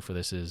composer for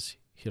this is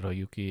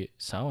Hiroyuki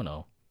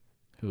Sawano,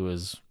 who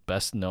is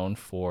best known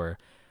for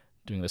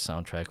doing the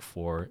soundtrack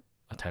for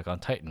Attack on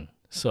Titan.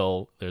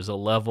 So there's a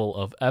level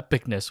of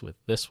epicness with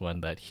this one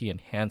that he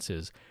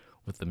enhances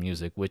with the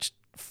music, which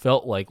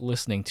felt like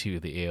listening to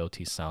the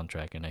AOT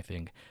soundtrack. And I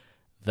think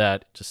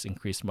that just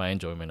increased my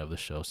enjoyment of the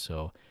show.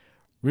 So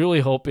really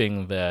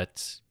hoping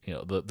that, you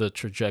know, the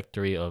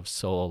trajectory of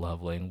Solo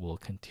Leveling will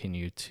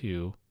continue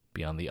to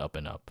be on the up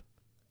and up.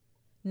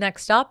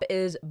 Next up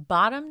is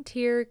bottom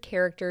tier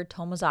character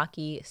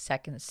Tomozaki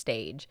second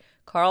stage.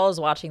 Carl is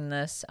watching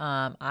this.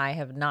 I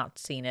have not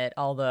seen it,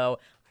 although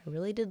I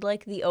really did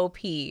like the OP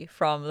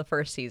from the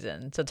first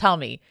season. So tell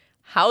me,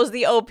 how's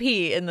the OP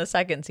in the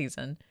second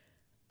season?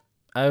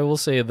 I will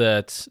say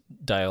that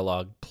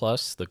Dialogue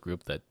Plus, the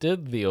group that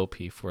did the OP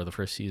for the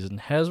first season,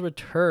 has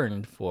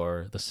returned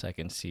for the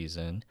second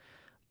season,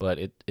 but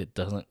it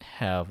doesn't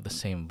have the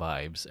same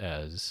vibes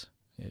as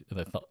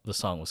the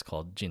song was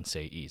called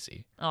Jinsei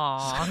Easy.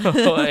 Aww.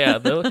 So, yeah,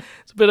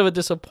 it's a bit of a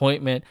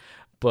disappointment,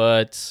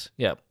 but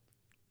yeah,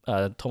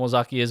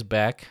 Tomozaki is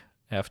back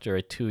after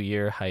a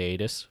 2-year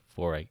hiatus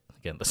for,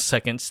 again, the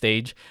second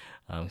stage,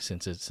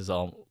 since it's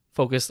all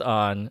focused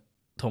on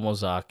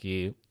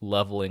Tomozaki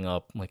leveling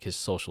up like his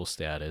social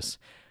status.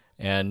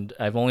 And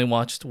I've only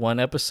watched one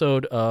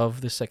episode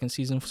of the second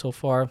season so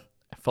far.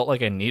 I felt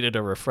like I needed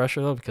a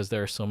refresher though, because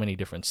there are so many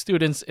different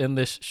students in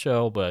this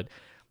show, but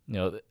you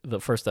know, the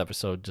first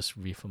episode just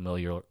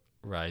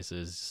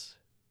refamiliarizes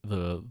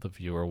the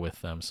viewer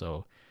with them,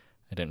 so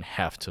I didn't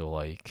have to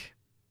like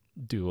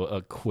do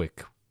a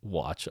quick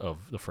watch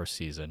of the first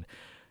season.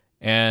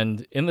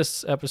 And in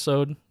this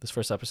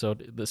first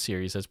episode, the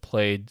series has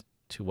played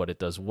to what it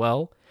does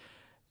well,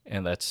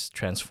 and that's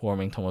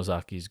transforming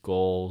Tomozaki's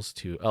goals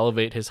to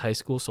elevate his high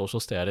school social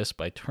status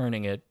by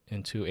turning it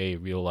into a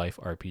real-life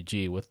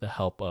RPG with the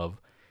help of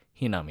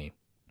Hinami,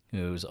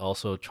 who's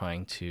also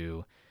trying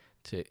to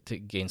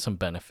gain some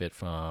benefit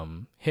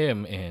from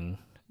him in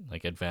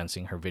like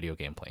advancing her video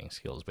game playing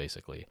skills,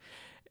 basically.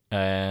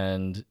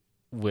 And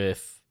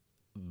with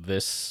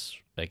this,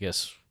 I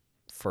guess,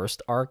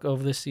 first arc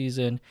of the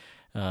season,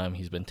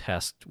 he's been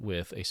tasked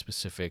with a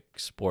specific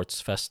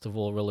sports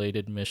festival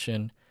related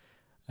mission.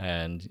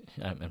 And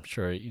I'm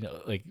sure, you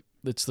know, like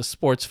it's the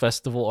sports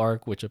festival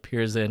arc, which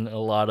appears in a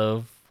lot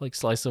of like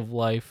slice of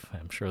life.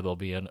 I'm sure there'll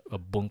be a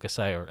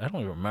Bunkasai, or I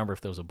don't even remember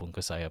if there was a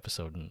Bunkasai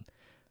episode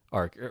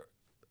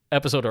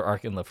or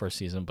arc in the first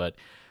season. But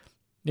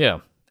yeah,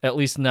 at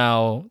least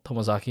now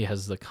Tomozaki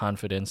has the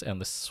confidence and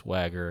the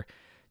swagger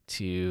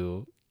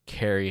to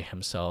carry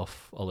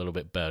himself a little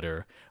bit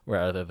better,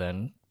 rather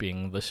than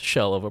being the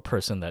shell of a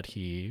person that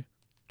he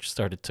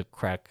started to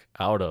crack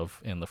out of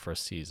in the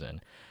first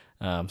season.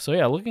 So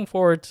yeah, looking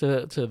forward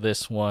to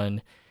this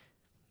one.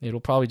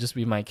 It'll probably just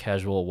be my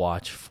casual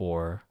watch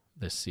for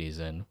this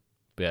season.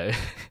 But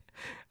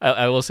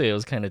I will say it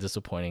was kind of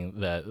disappointing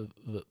that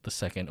the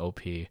second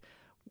OP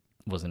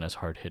wasn't as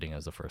hard hitting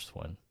as the first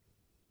one.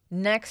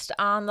 Next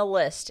on the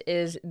list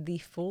is The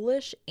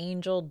Foolish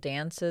Angel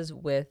Dances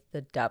with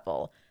the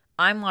Devil.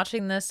 I'm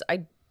watching this.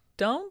 I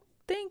don't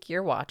think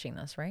you're watching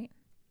this, right?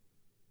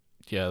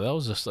 Yeah, that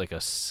was just like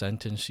a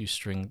sentence you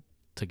string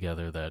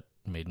together that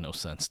made no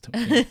sense to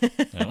me.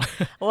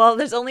 Well,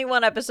 there's only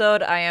one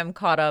episode. I am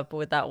caught up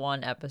with that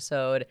one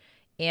episode,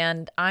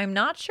 and I'm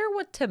not sure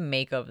what to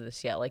make of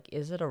this yet. Like,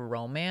 is it a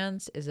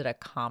romance? Is it a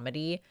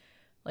comedy?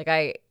 Like,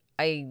 I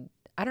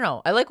don't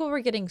know. I like what we're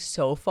getting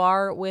so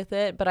far with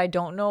it, but I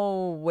don't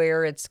know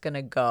where it's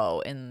gonna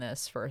go in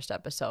this first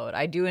episode.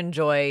 I do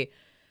enjoy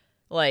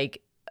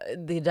like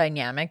the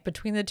dynamic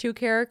between the two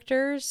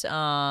characters.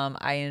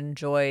 I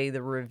enjoy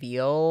the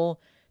reveal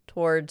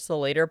towards the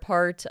later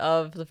part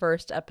of the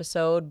first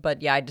episode,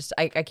 but yeah,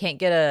 I can't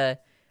get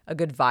a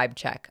good vibe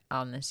check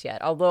on this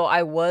yet. Although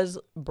I was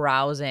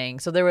browsing,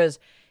 so there was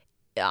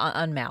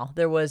on Mal,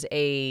 there was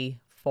a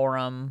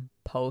forum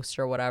post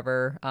or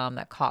whatever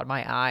that caught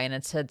my eye, and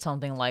it said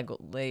something like,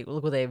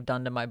 look what they've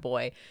done to my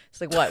boy. It's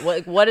like,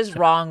 what is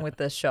wrong with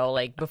this show?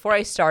 Like, before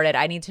I started,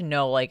 I need to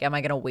know, like, am I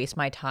gonna waste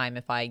my time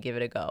if I give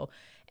it a go?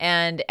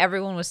 And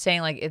everyone was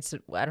saying like,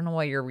 I don't know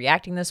why you're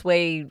reacting this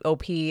way,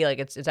 OP, like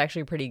it's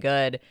actually pretty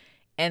good.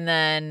 And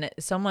then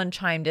someone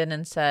chimed in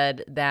and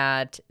said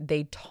that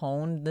they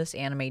toned this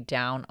anime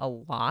down a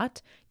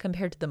lot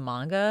compared to the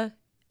manga.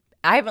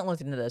 I haven't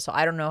looked into this, so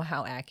I don't know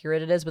how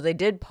accurate it is, but they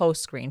did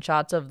post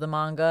screenshots of the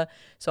manga,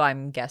 so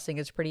I'm guessing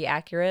it's pretty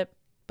accurate.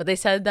 But they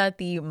said that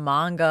the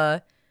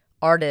manga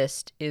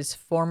artist is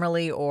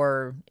formerly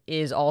or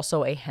is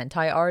also a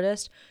hentai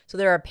artist. So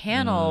there are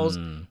panels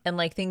and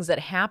like things that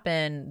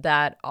happen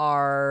that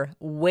are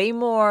way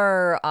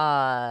more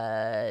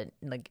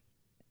like,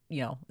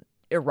 you know,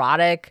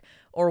 erotic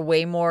or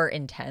way more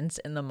intense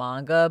in the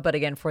manga, but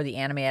again, for the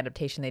anime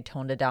adaptation they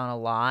toned it down a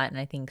lot, and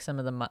I think some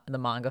of the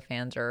manga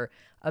fans are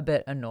a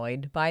bit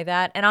annoyed by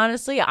that. And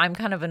honestly, I'm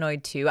kind of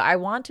annoyed too. I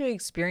want to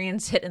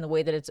experience it in the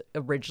way that it's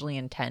originally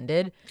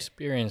intended.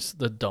 Experience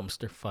the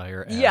dumpster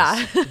fire as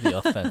Yeah. the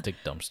authentic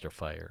dumpster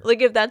fire.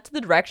 Like if that's the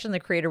direction the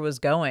creator was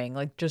going,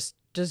 like just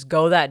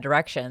go that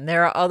direction.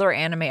 There are other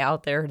anime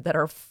out there that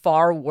are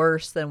far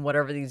worse than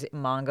whatever these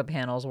manga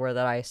panels were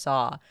that I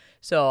saw.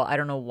 So I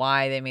don't know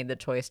why they made the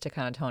choice to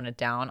kind of tone it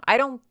down. I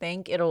don't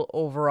think it'll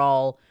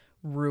overall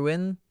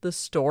ruin the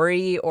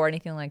story or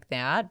anything like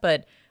that,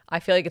 but I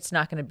feel like it's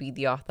not going to be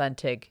the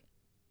authentic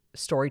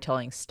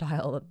storytelling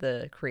style that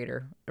the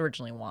creator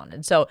originally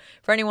wanted. So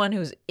for anyone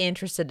who's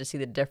interested to see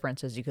the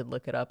differences, you could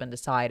look it up and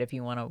decide if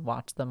you want to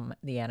watch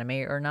the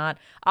anime or not.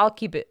 I'll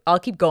keep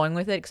going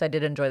with it because I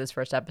did enjoy this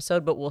first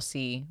episode, but we'll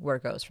see where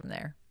it goes from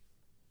there.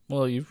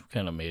 Well, you've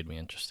kind of made me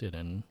interested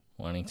in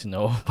wanting to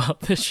know about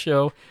this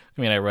show.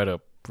 I mean, I read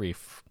a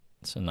brief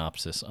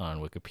synopsis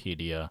on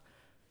Wikipedia.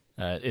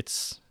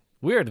 It's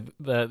weird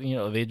that, you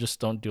know, they just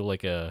don't do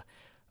like a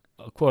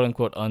quote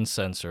unquote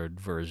uncensored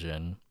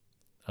version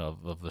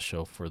of the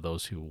show for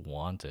those who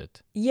want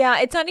it.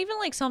 Yeah, it's not even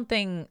like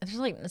something, it's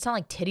not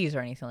like titties or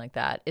anything like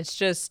that. It's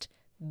just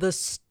the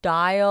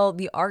style,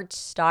 the art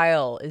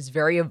style is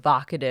very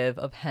evocative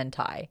of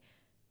hentai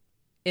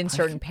in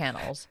certain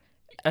panels.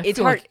 It's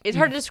hard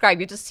to describe.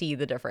 You have to see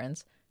the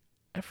difference.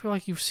 I feel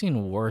like you've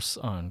seen worse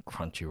on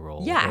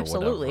Crunchyroll. Yeah, or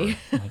absolutely.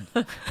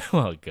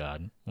 Oh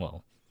God.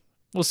 Well,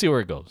 we'll see where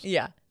it goes.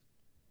 Yeah.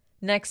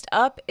 Next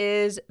up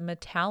is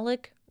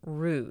Metallic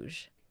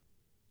Rouge.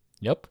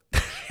 Yep.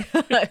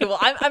 Well,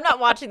 I'm not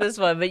watching this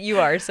one, but you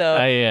are, so.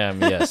 I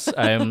am, yes.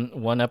 I'm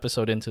one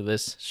episode into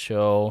this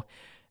show.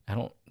 I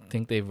don't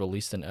think they've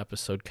released an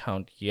episode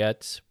count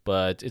yet,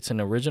 but it's an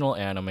original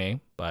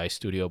anime by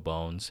Studio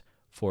Bones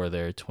for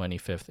their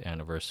 25th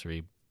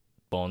anniversary.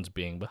 Bones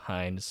being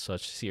behind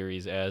such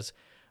series as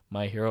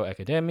My Hero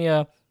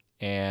Academia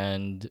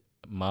and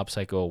Mob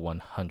Psycho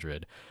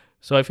 100.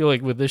 So I feel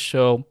like with this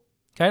show,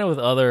 kind of with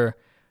other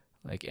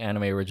like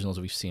anime originals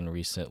we've seen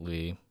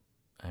recently,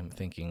 I'm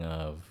thinking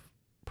of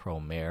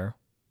Promare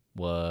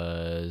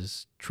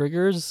was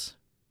Trigger's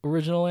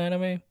original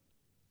anime.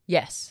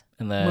 Yes.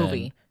 And then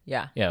movie.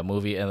 Yeah. Yeah,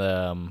 movie. And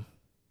then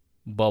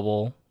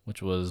Bubble,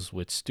 which was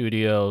with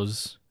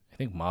Studios. I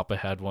think Mappa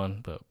had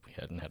one, but we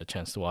hadn't had a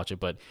chance to watch it.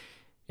 But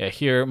yeah,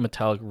 here,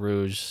 Metallic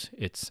Rouge,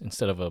 it's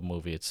instead of a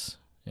movie, it's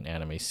an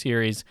anime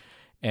series.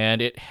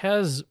 And it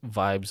has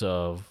vibes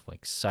of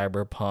like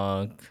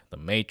Cyberpunk, The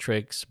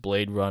Matrix,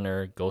 Blade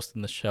Runner, Ghost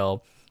in the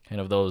Shell,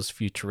 kind of those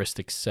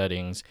futuristic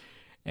settings.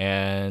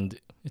 And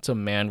it's a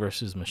man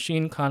versus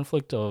machine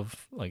conflict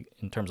of like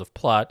in terms of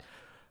plot,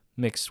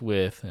 mixed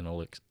with an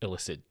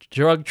illicit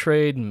drug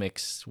trade,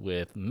 mixed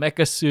with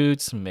mecha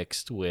suits,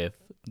 mixed with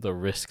the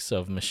risks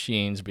of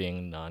machines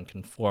being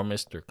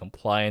nonconformist or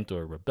compliant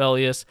or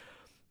rebellious.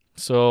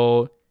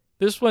 So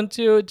this one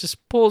too, it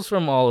just pulls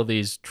from all of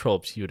these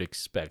tropes you'd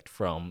expect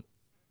from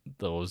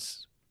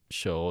those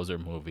shows or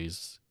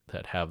movies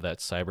that have that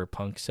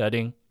cyberpunk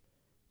setting.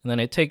 And then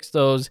it takes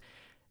those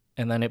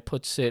and then it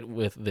puts it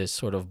with this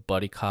sort of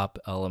buddy cop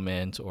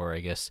element, or I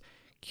guess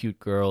cute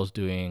girls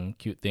doing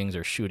cute things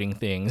or shooting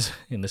things,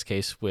 in this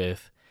case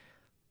with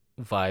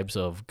vibes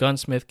of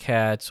Gunsmith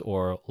Cats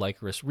or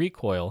Lycoris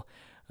Recoil,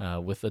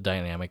 with the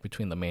dynamic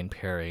between the main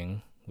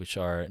pairing, which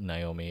are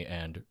Naomi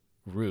and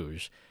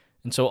Rouge.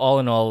 And so all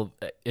in all,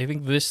 I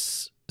think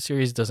this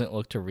series doesn't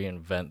look to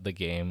reinvent the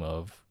game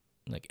of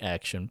like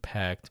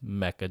action-packed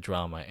mecha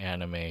drama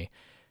anime,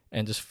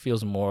 and just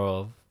feels more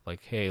of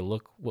like, hey,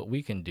 look what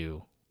we can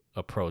do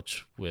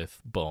approach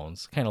with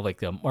Bones, kind of like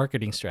the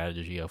marketing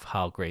strategy of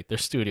how great their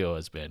studio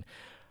has been.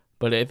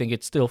 But I think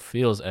it still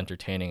feels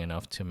entertaining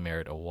enough to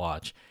merit a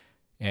watch.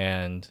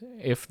 And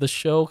if the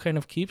show kind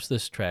of keeps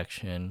this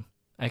traction,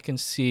 I can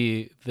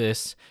see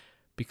this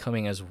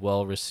becoming as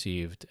well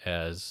received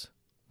as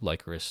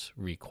Lycoris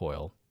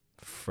Recoil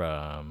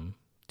from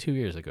 2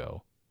 years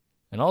ago.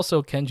 And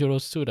also Kenjiro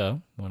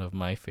Tsuda, one of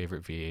my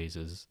favorite VAs,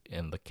 is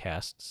in the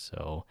cast,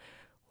 so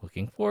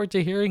looking forward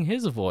to hearing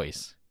his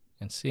voice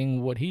and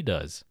seeing what he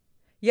does.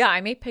 Yeah,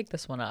 I may pick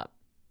this one up.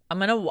 I'm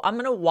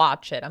gonna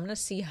watch it. I'm gonna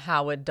see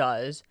how it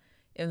does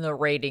in the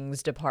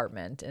ratings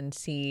department and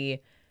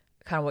see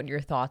kind of what your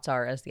thoughts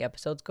are as the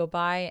episodes go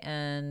by.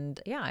 And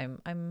yeah,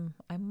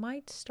 I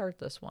might start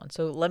this one.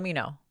 So let me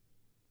know.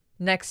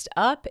 Next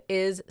up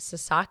is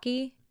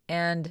Sasaki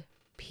and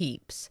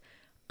Peeps.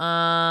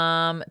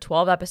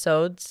 12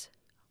 episodes.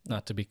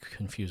 Not to be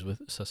confused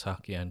with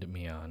Sasaki and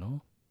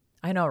Miyano.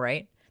 I know,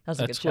 right? That was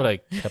a good That's show. what I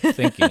kept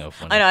thinking of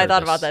when I know, I heard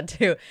thought about this.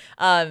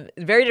 that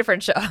too. Very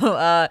different show.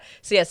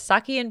 So yes,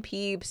 Saki and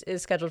Peeps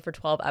is scheduled for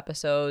 12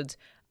 episodes.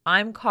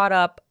 I'm caught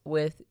up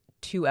with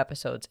 2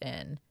 episodes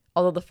in.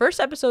 Although the first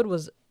episode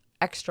was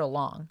extra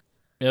long.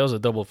 It was a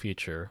double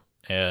feature,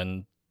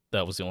 and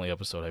that was the only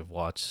episode I've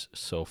watched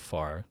so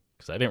far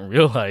because I didn't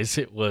realize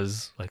it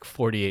was like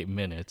 48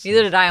 minutes.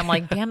 Neither did I. I'm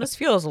like, damn, this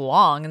feels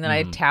long. And then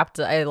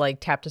Mhm. I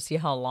tapped to see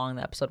how long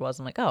the episode was.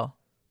 I'm like, oh,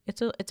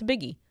 it's a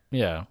biggie.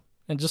 Yeah.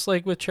 And just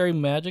like with Cherry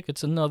Magic,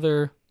 it's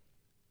another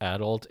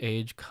adult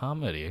age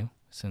comedy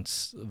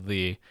since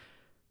the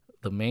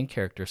main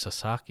character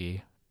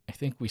Sasaki, I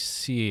think we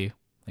see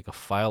like a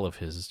file of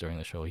his during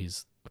the show.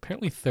 He's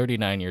apparently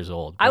 39 years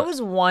old. I But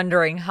was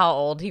wondering how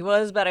old he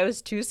was, but I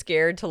was too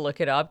scared to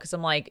look it up because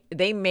I'm like,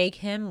 they make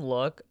him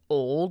look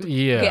old.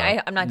 yeah,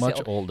 Okay, I'm not gonna say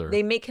much old. older.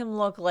 They make him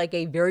look like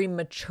a very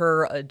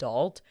mature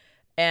adult.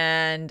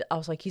 And I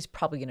was like, he's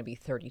probably going to be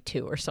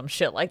 32 or some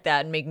shit like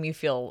that and make me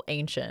feel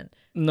ancient.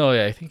 No,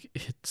 yeah, I think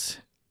it's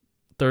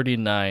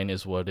 39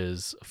 is what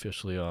is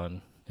officially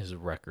on his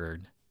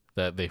record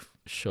that they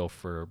show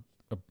for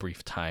a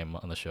brief time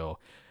on the show.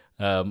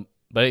 But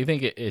I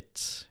think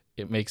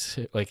it makes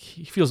it like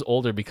he feels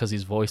older because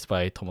he's voiced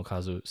by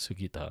Tomokazu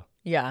Sugita,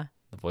 Yeah.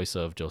 the voice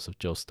of Joseph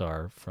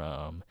Joestar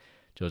from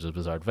JoJo's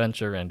Bizarre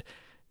Adventure and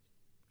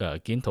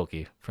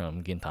Gintoki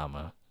from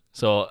Gintama.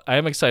 So I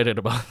am excited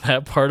about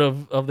that part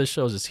of the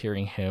show, just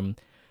hearing him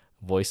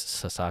voice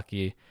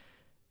Sasaki.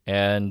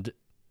 And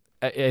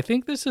I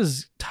think this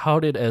is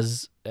touted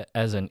as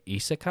an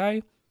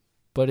isekai,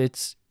 but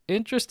it's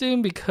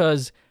interesting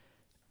because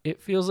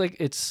it feels like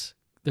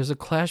there's a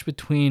clash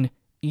between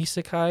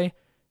isekai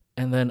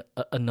and then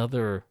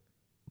another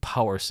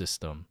power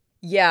system.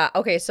 Yeah.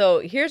 Okay. So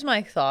here's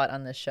my thought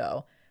on this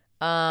show.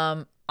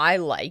 I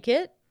like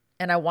it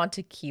and I want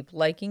to keep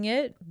liking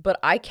it, but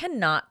I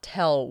cannot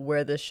tell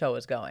where this show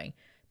is going.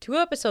 2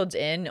 episodes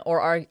in,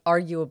 or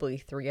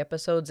arguably 3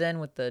 episodes in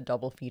with the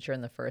double feature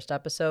in the first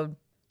episode,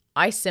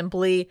 I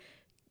simply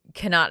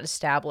cannot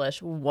establish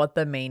what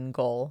the main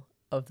goal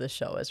of the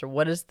show is or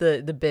what is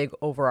the big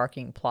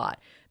overarching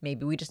plot.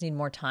 Maybe we just need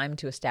more time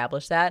to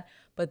establish that,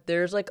 but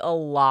there's like a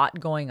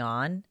lot going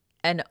on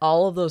and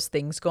all of those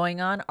things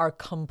going on are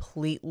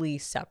completely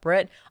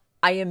separate.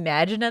 I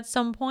imagine at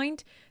some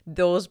point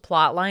those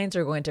plot lines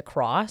are going to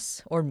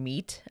cross or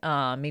meet,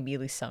 maybe at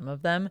least some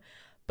of them,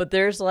 but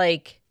there's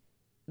like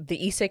the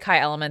isekai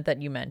element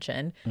that you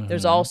mentioned.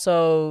 There's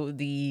also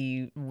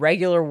the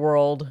regular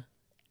world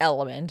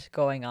element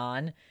going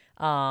on.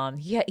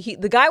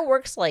 The guy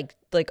works like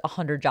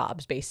 100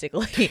 jobs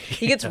basically.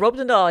 He gets roped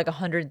into like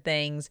 100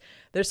 things.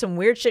 There's some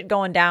weird shit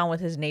going down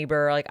with his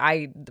neighbor.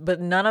 But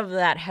none of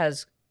that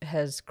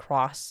has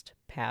crossed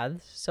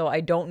paths. So I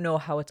don't know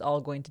how it's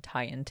all going to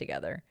tie in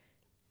together.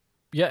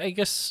 Yeah, I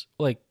guess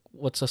like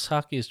what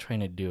Sasaki is trying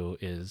to do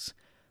is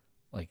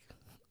like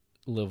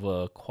live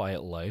a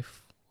quiet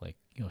life, like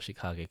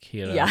Yoshikage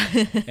Kira,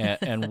 Yeah.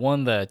 and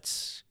one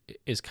that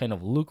is kind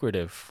of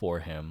lucrative for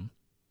him,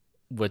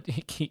 but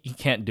he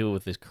can't do it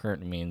with his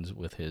current means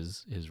with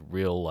his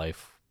real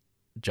life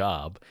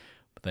job.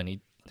 But then he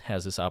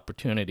has this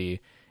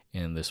opportunity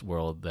in this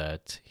world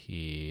that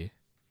he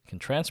can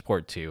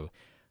transport to.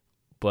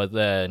 But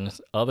then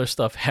other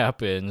stuff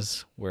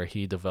happens where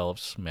he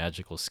develops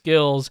magical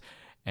skills,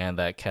 and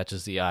that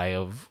catches the eye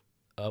of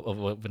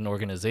an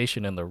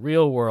organization in the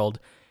real world.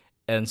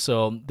 And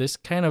so this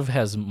kind of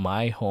has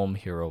My Home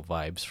Hero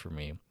vibes for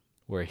me,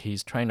 where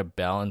he's trying to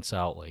balance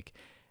out like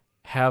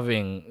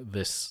having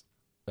this,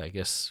 I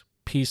guess,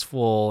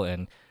 peaceful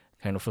and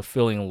kind of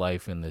fulfilling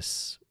life in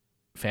this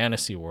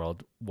fantasy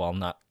world while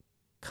not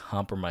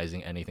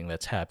compromising anything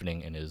that's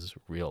happening in his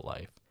real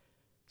life.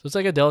 So it's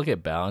like a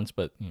delicate balance,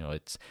 but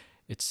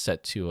it's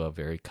set to a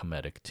very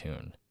comedic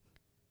tune.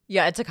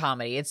 Yeah, it's a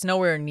comedy. It's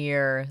nowhere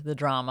near the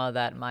drama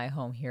that My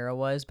Home Hero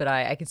was, but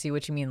I can see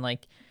what you mean,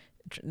 like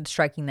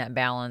striking that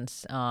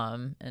balance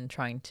and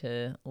trying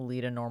to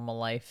lead a normal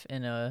life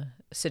in a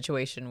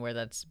situation where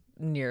that's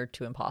near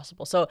to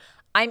impossible. So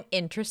I'm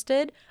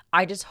interested.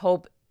 I just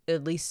hope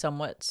at least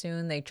somewhat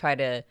soon they try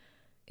to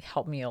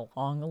help me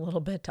along a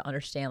little bit to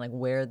understand like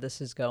where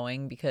this is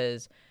going,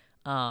 because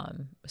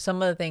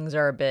some of the things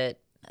are a bit,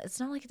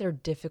 it's not like they're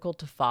difficult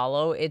to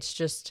follow. It's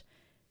just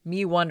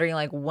me wondering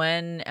like,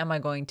 when am I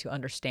going to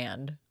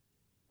understand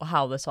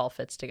how this all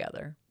fits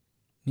together?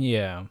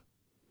 Yeah.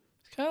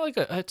 It's kind of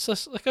like it's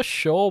just like a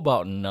show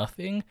about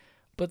nothing,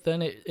 but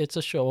then it's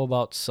a show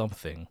about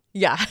something.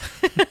 Yeah.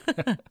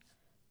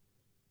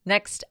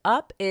 Next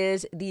up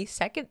is the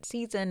second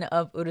season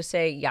of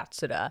Urusei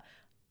Yatsura.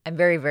 I'm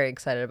very, very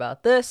excited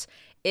about this.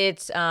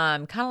 It's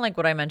kind of like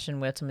what I mentioned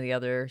with some of the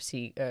other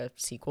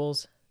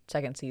sequels,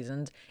 second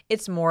seasons.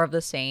 It's more of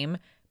the same,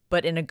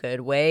 but in a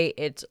good way.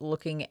 It's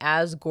looking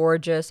as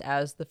gorgeous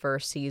as the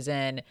first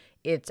season.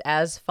 It's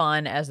as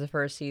fun as the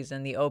first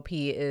season. The OP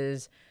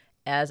is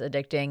as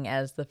addicting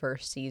as the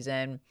first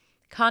season.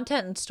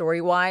 Content and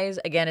story-wise,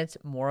 again, it's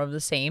more of the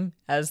same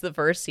as the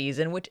first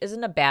season, which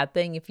isn't a bad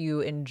thing if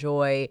you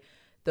enjoy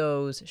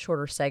those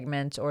shorter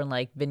segments or in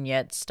like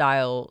vignette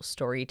style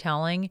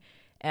storytelling.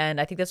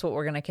 And I think that's what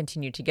we're going to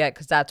continue to get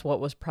because that's what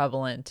was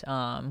prevalent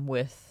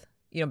with,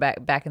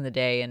 back in the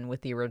day and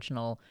with the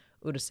original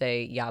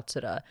Urusei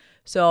Yatsura.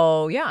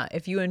 So yeah,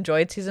 if you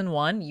enjoyed season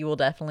 1, you will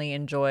definitely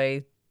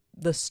enjoy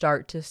the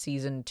start to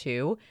season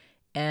 2.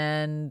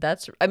 And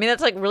that's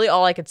like really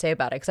all I could say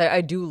about it because I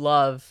do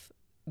love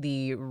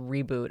the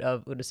reboot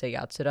of Urusei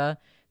Yatsura.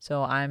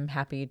 So I'm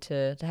happy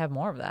to have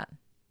more of that.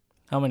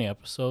 How many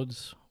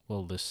episodes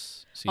will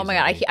this season Oh my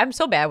God, be? I'm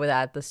so bad with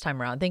that this time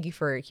around. Thank you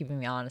for keeping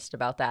me honest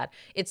about that.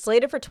 It's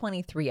slated for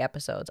 23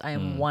 episodes. I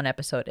am one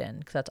episode in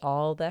because that's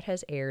all that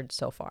has aired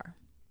so far.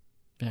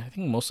 Yeah, I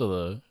think most of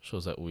the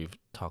shows that we've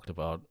talked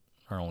about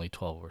are only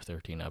 12 or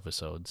 13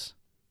 episodes.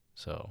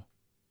 So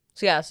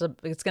yeah, so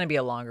it's going to be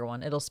a longer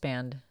one. It'll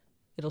span.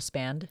 It'll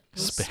span.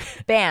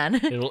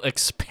 It'll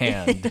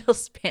expand. It'll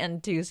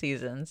span 2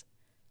 seasons.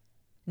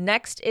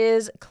 Next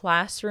is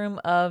Classroom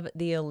of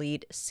the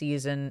Elite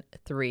Season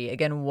 3.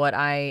 Again, what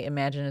I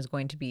imagine is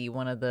going to be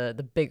one of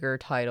the bigger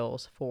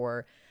titles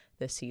for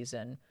this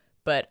season.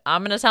 But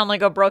I'm going to sound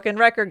like a broken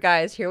record,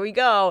 guys. Here we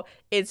go.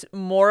 It's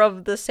more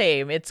of the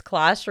same. It's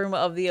Classroom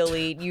of the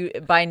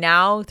Elite. By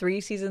now,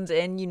 3 seasons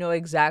in, you know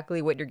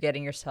exactly what you're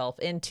getting yourself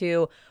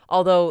into.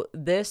 Although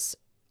this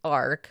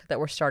arc that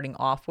we're starting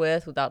off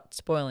with, without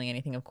spoiling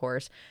anything, of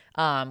course,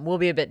 will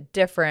be a bit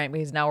different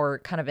because now we're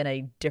kind of in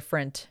a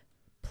different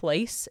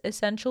place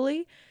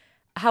essentially.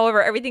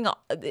 However, everything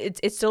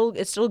it's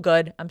still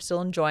good. I'm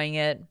still enjoying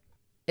it.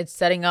 It's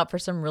setting up for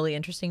some really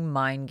interesting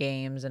mind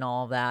games and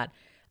all of that.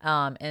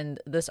 And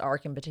this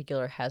arc in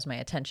particular has my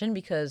attention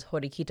because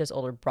Horikita's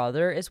older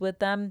brother is with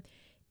them,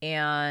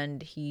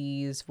 and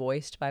he's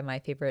voiced by my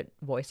favorite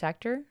voice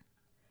actor,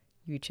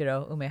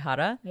 Yuichiro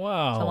Umehara.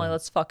 Wow. So I'm like,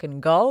 let's fucking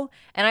go.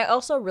 And I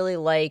also really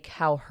like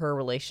how her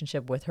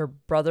relationship with her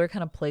brother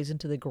kind of plays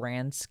into the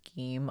grand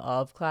scheme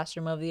of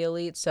Classroom of the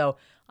Elite. So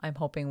I'm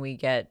hoping we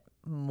get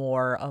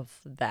more of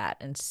that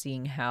and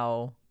seeing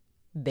how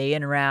they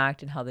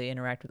interact and how they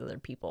interact with other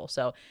people.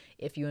 So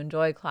if you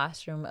enjoy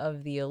Classroom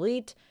of the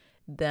Elite,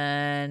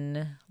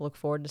 then look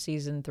forward to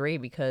season 3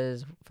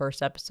 because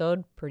first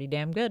episode, pretty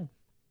damn good.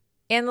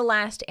 And the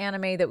last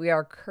anime that we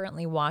are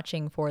currently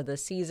watching for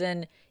this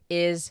season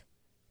is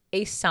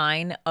A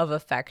Sign of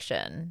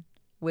Affection,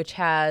 which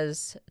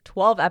has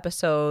 12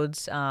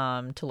 episodes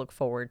to look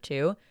forward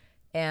to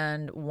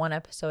and 1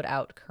 episode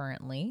out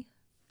currently.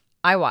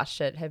 I watched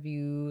it. Have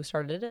you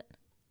started it?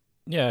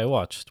 Yeah, I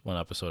watched 1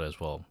 episode as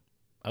well.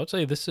 I would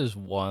say this is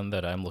one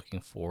that I'm looking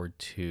forward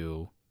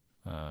to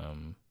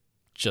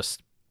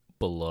just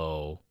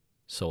below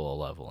Solo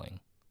Leveling.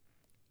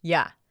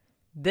 Yeah,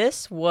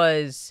 this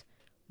was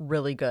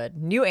really good.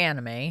 New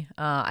anime.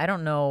 I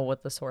don't know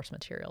what the source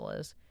material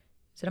is.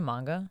 Is it a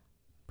manga?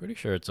 Pretty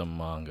sure it's a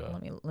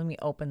manga. Let me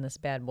open this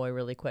bad boy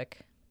really quick.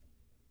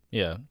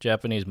 Yeah,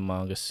 Japanese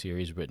manga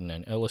series written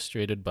and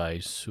illustrated by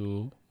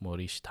Sue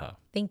Morishita.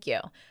 Thank you.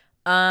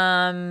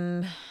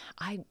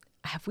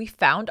 Have we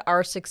found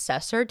our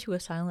successor to A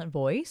Silent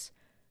Voice?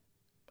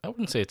 I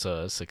wouldn't say it's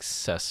a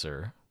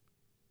successor,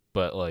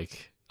 but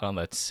like on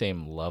that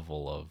same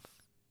level of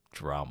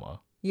drama.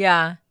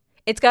 Yeah.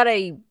 It's got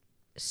a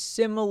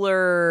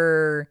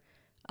similar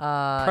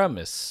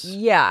premise.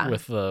 Yeah.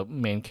 With the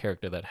main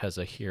character that has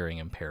a hearing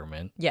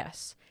impairment.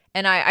 Yes.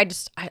 And I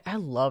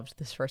loved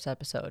this first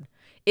episode.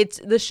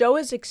 The show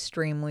is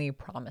extremely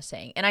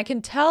promising. And I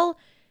can tell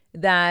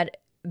that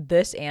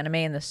this anime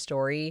and the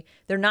story,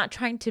 they're not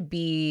trying to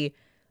be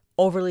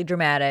overly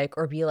dramatic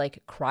or be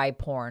like cry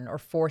porn or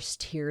force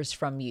tears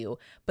from you,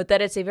 but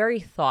that it's a very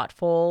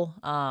thoughtful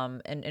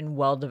and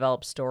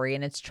well-developed story,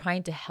 and it's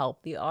trying to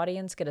help the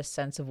audience get a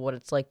sense of what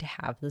it's like to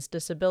have this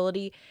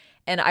disability.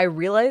 And I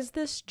realized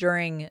this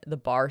during the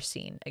bar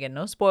scene. Again,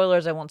 no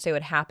spoilers, I won't say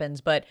what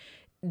happens, but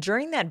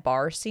during that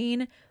bar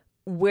scene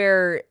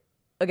where,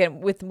 again,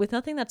 with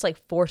nothing that's like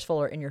forceful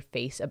or in your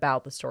face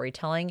about the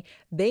storytelling,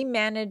 they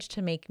managed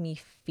to make me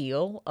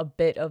feel a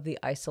bit of the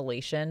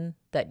isolation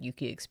that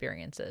Yuki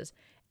experiences.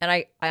 And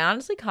I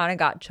honestly kind of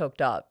got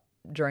choked up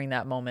during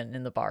that moment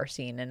in the bar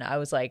scene. And I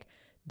was like,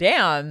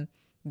 damn,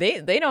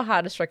 they know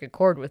how to strike a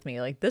chord with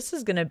me. Like, this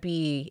is going to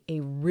be a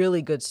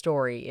really good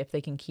story if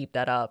they can keep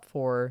that up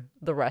for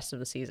the rest of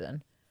the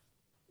season.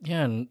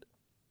 Yeah, and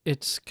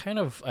it's kind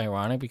of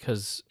ironic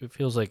because it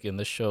feels like in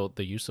this show,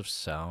 the use of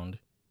sound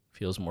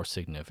feels more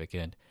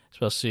significant,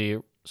 especially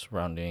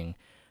surrounding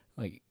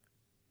like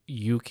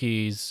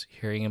Yuki's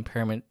hearing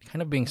impairment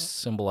kind of being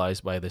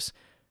symbolized by this.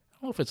 I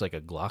don't know if it's like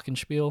a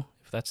glockenspiel,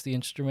 if that's the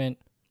instrument,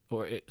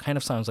 or it kind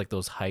of sounds like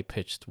those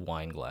high-pitched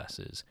wine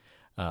glasses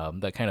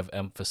that kind of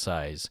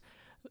emphasize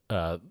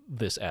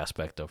this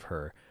aspect of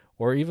her,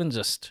 or even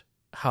just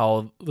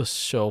how the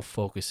show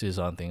focuses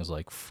on things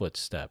like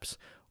footsteps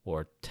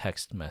or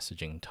text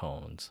messaging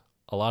tones.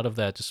 A lot of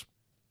that just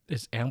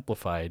is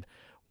amplified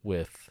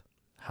with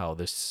how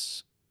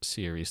this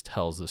series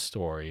tells the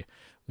story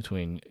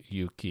between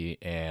Yuki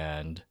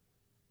and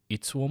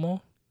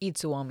Itsuomi?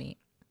 Itsuomi.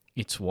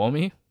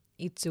 Itsuomi?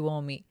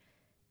 Itsuomi.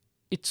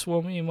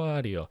 Itsuomi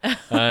Mario.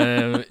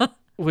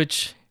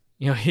 Which,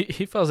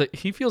 he feels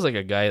like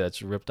a guy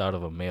that's ripped out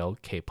of a male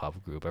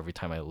K-pop group every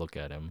time I look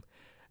at him.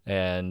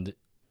 And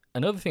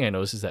another thing I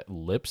noticed is that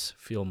lips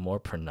feel more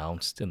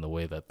pronounced in the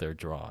way that they're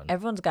drawn.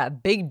 Everyone's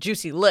got big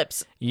juicy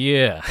lips.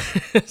 Yeah.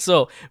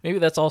 So maybe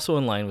that's also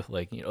in line with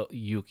like,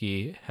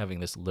 Yuki having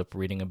this lip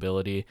reading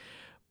ability.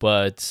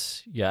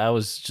 But yeah, I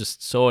was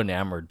just so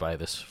enamored by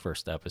this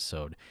first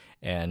episode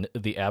and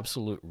the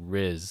absolute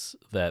riz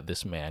that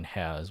this man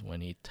has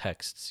when he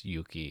texts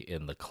Yuki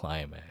in the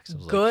climax. I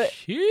was Good. like,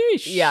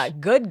 sheesh. Yeah,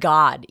 good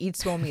God.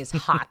 Itsuomi is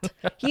hot.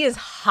 He is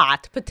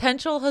hot.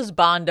 Potential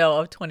husbando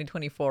of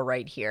 2024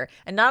 right here.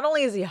 And not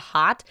only is he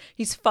hot,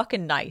 he's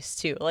fucking nice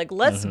too. Like,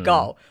 let's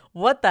go.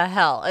 What the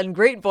hell? And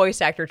great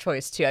voice actor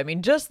choice too. I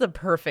mean, just the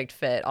perfect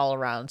fit all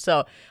around.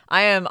 So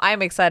I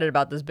am excited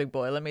about this big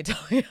boy, let me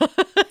tell you.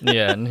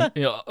 Yeah, and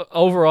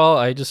overall,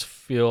 I just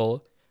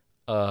feel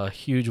a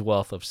huge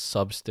wealth of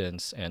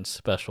substance and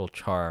special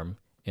charm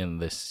in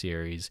this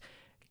series.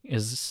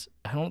 It's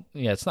not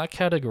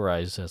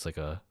categorized as like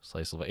a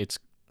slice of life. It's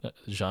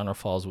genre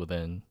falls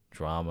within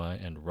drama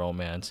and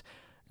romance,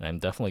 and I'm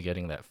definitely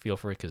getting that feel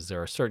for it because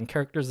there are certain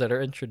characters that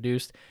are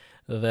introduced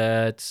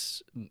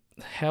that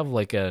have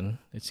it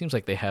seems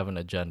like they have an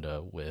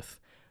agenda with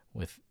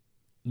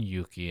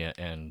Yuki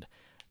and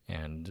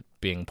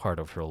being part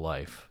of her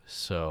life.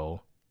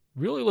 So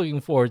really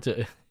looking forward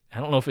to. I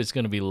don't know if it's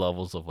going to be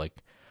levels of like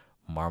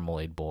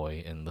Marmalade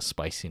Boy and the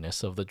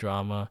spiciness of the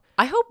drama.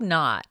 I hope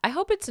not. I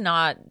hope it's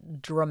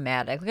not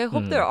dramatic. Like, I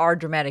hope there are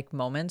dramatic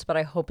moments, but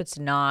I hope it's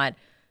not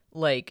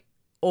like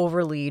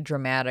overly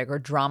dramatic or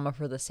drama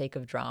for the sake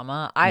of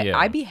drama.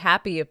 I'd be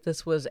happy if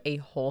this was a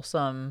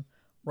wholesome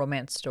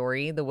romance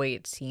story, the way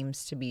it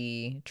seems to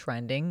be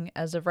trending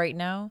as of right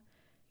now.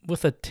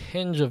 With a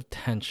tinge of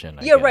tension,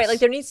 I Yeah, guess. right. Like,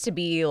 there needs to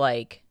be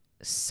like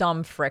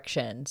some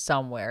friction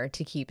somewhere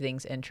to keep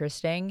things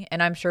interesting,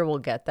 and I'm sure we'll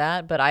get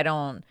that, but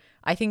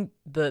I think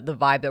the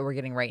vibe that we're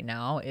getting right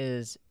now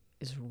is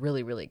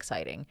really, really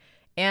exciting.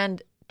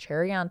 And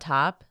cherry on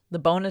top, the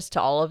bonus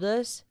to all of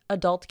this,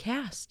 adult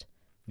cast.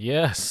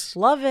 Yes.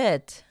 Love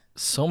it.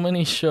 So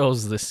many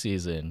shows this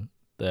season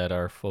that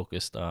are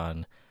focused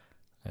on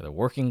either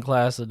working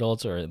class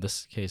adults or in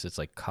this case it's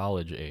like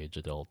college age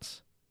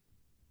adults.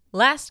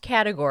 Last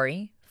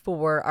category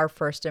for our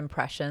first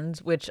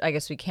impressions, which I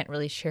guess we can't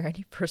really share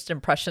any first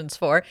impressions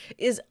for,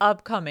 is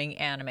upcoming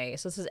anime.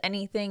 So this is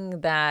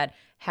anything that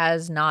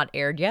has not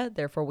aired yet,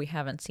 therefore we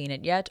haven't seen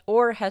it yet,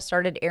 or has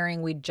started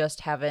airing, we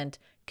just haven't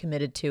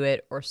committed to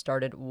it or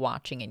started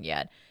watching it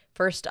yet.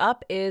 First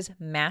up is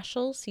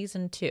Mashle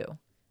Season 2.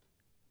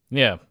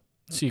 Yeah,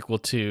 sequel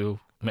to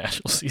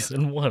Mashle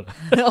Season 1.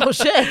 Oh,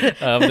 shit.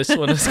 This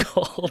one is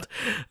called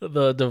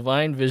The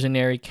Divine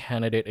Visionary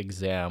Candidate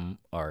Exam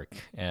Arc,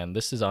 and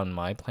this is on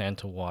my plan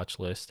to watch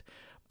list,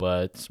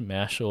 but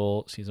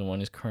Mashle Season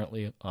 1 is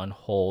currently on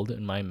hold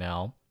in my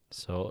mail,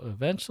 so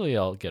eventually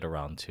I'll get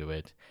around to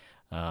it.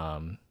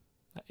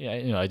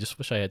 I just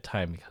wish I had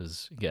time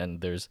because, again,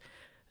 there's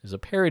a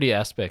parody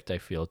aspect I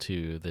feel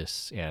to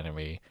this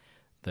anime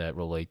that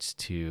relates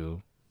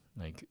to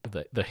like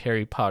the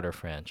Harry Potter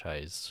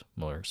franchise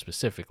more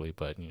specifically,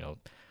 but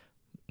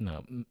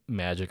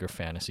magic or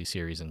fantasy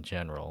series in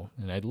general,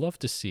 and I'd love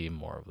to see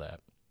more of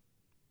that.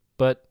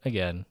 But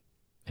again,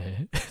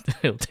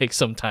 it'll take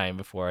some time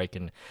before I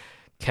can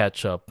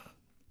catch up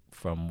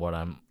from what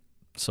I'm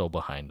so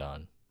behind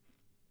on.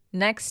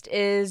 Next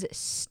is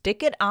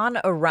Stick It On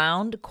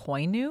Around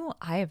Koinu.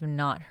 I have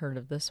not heard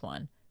of this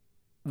one.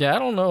 Yeah, I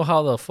don't know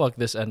how the fuck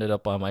this ended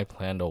up on my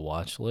plan to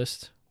watch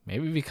list.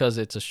 Maybe because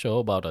it's a show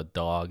about a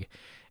dog,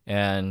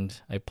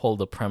 and I pulled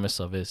the premise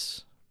of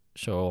his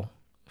show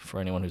for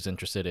anyone who's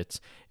interested. It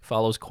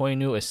follows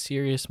Koinu, a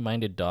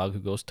serious-minded dog who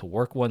goes to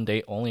work one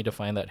day only to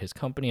find that his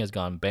company has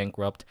gone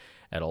bankrupt.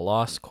 At a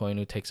loss,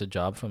 Koinu takes a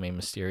job from a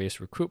mysterious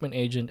recruitment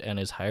agent and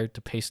is hired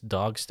to paste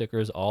dog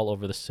stickers all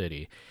over the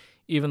city.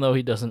 Even though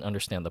he doesn't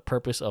understand the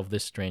purpose of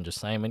this strange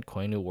assignment,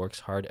 Koinu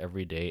works hard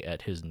every day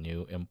at his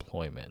new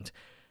employment.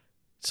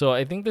 So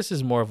I think this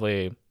is more of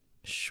a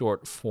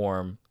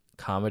short-form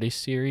comedy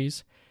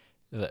series.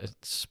 I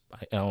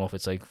don't know if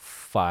it's like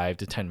 5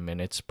 to 10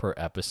 minutes per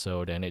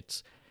episode, and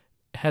it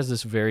has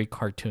this very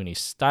cartoony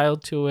style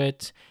to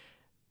it,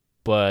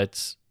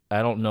 but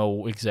I don't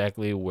know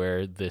exactly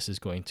where this is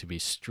going to be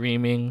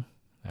streaming.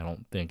 I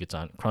don't think it's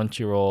on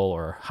Crunchyroll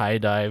or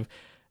HiDive.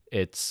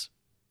 It's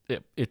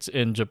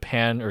in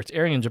Japan, or it's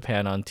airing in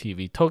Japan on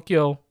TV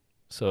Tokyo,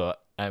 so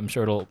I'm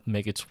sure it'll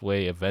make its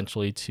way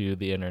eventually to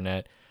the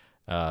internet.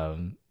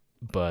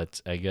 But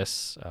I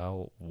guess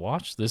I'll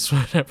watch this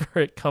whenever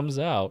it comes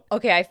out.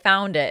 Okay, I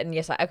found it, and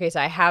yes, so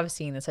I have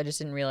seen this. I just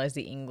didn't realize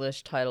the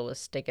English title was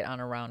Stick It On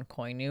Around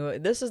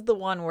Koinu. This is the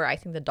one where I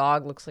think the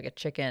dog looks like a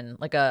chicken,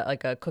 like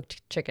a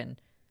cooked chicken.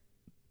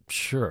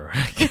 Sure.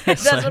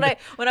 That's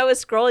when I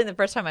was scrolling the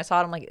first time I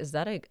saw it, I'm like, is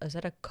that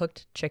a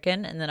cooked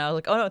chicken? And then I was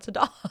like, oh no, it's a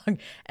dog,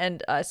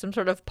 and some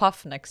sort of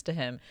puff next to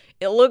him.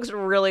 It looks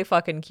really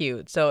fucking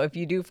cute. So if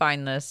you do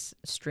find this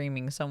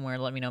streaming somewhere,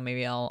 let me know.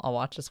 Maybe I'll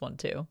watch this one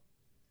too.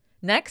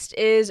 Next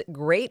is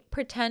Great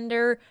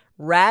Pretender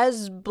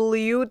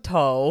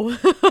Razbliuto.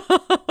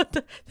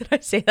 Did I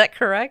say that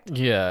correct?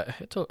 Yeah,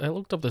 I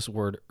looked up this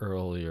word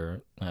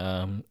earlier.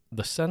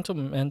 The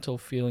sentimental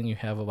feeling you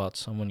have about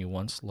someone you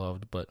once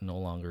loved but no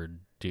longer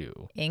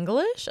do.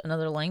 English?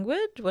 Another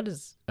language? What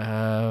is...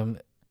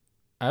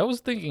 I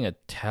was thinking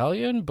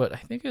Italian, but I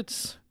think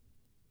it's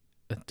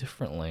a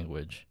different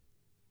language.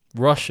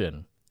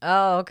 Russian.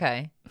 Oh,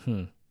 okay.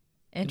 Hmm.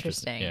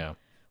 Interesting. Yeah.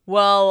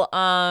 Well,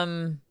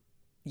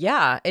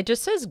 yeah, it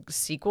just says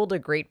sequel to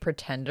Great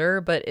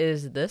Pretender, but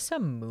is this a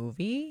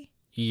movie?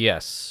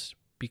 Yes,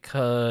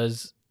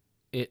 because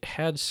it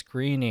had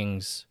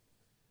screenings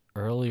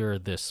earlier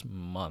this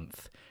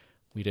month.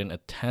 We didn't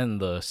attend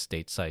the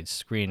stateside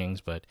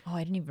screenings, but Oh,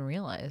 I didn't even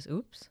realize.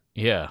 Oops.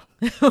 yeah.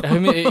 I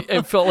mean,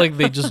 it felt like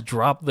they just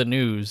dropped the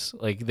news.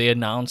 Like they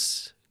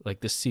announced like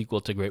the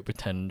sequel to Great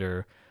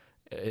Pretender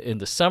in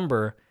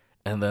December,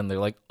 and then they're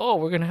like, "Oh,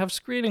 we're gonna have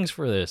screenings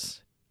for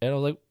this," and I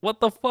was like, "What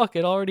the fuck?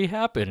 It already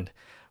happened."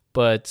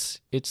 But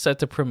it's set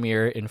to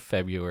premiere in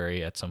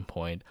February at some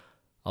point.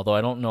 Although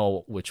I don't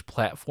know which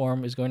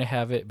platform is going to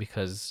have it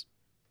because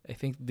I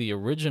think the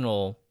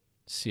original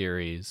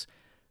series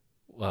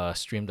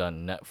streamed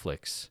on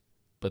Netflix,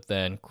 but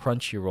then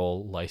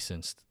Crunchyroll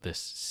licensed this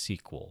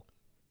sequel.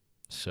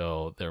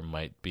 So there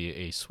might be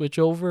a switch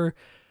over,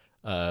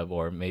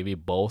 or maybe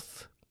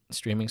both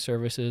streaming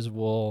services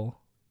will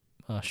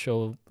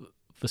show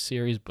the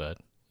series, but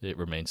it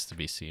remains to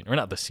be seen. Or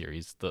not the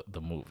series,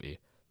 the movie.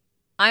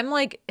 I'm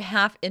like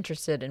half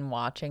interested in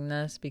watching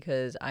this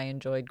because I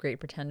enjoyed Great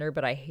Pretender,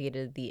 but I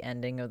hated the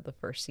ending of the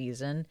first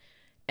season.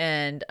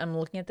 And I'm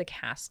looking at the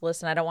cast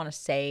list, and I don't want to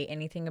say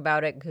anything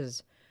about it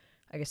because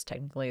I guess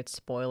technically it's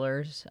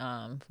spoilers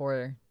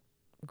for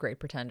Great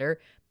Pretender.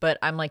 But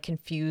I'm like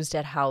confused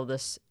at how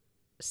this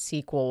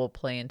sequel will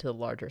play into the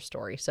larger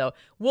story. So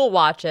we'll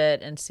watch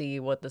it and see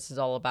what this is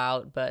all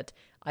about. But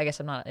I guess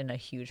I'm not in a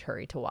huge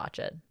hurry to watch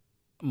it.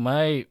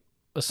 My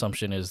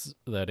assumption is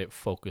that it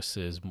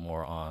focuses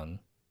more on,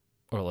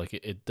 or like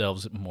it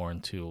delves more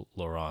into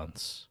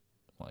Laurent's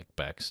like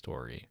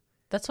backstory.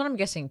 That's what I'm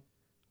guessing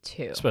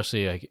too.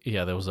 Especially like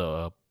there was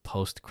a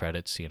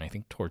post-credit scene I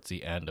think towards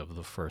the end of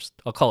the first,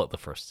 I'll call it the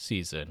first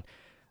season,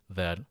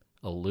 that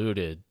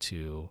alluded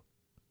to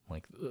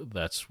like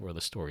that's where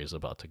the story is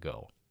about to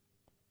go.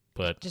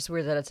 But Just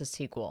weird that it's a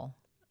sequel.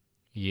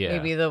 yeah,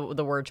 Maybe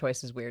the word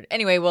choice is weird.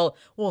 Anyway,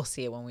 we'll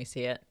see it when we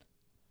see it.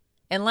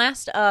 And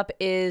last up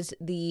is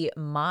the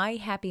My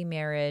Happy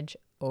Marriage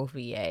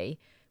OVA,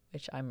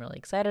 which I'm really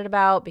excited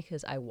about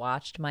because I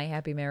watched My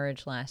Happy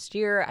Marriage last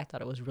year. I thought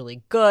it was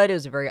really good. It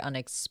was a very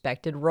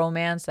unexpected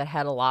romance that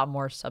had a lot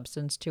more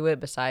substance to it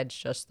besides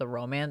just the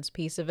romance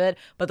piece of it.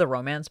 But the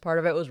romance part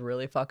of it was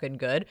really fucking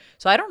good.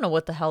 So I don't know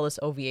what the hell this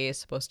OVA is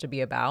supposed to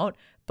be about,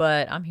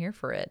 but I'm here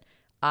for it.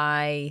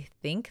 I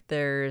think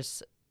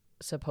there's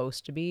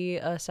supposed to be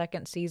a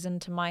second season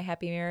to My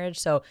Happy Marriage,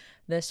 so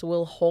this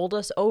will hold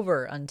us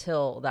over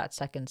until that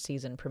second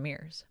season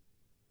premieres.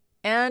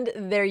 And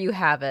there you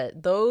have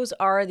it. Those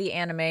are the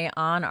anime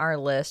on our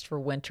list for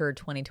winter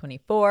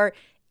 2024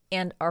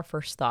 and our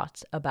first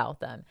thoughts about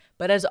them.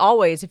 But as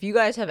always, if you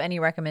guys have any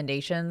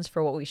recommendations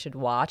for what we should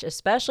watch,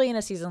 especially in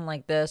a season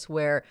like this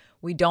where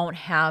we don't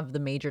have the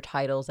major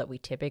titles that we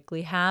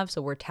typically have, so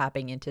we're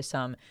tapping into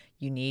some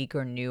unique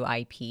or new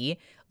IP,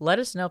 let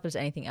us know if there's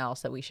anything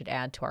else that we should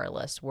add to our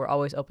list. We're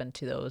always open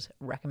to those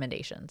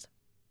recommendations.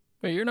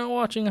 wait, you're not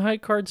watching High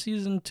Card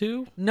season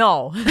 2?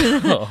 No,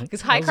 Oh,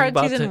 because I High was Card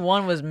about season to-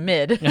 1 was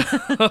mid.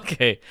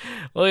 Okay.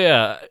 Well,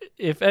 yeah.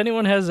 If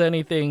anyone has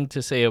anything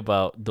to say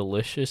about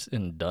Delicious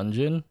in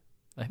Dungeon,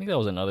 I think that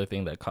was another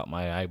thing that caught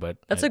my eye. But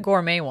That's a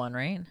gourmet one,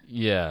 right?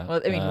 yeah.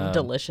 Well, I mean,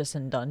 delicious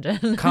in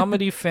dungeon.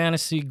 Comedy,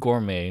 fantasy,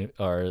 gourmet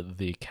are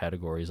the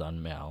categories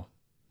on Mal.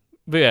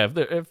 But yeah,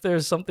 if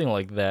there's something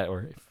like that,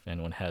 or if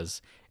anyone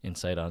has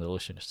insight on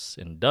Delicious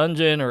in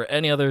Dungeon or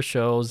any other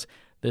shows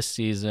this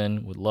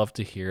season, would love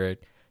to hear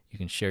it. You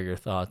can share your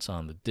thoughts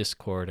on the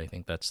Discord. I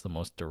think that's the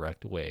most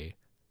direct way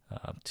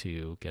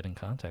to get in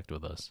contact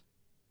with us.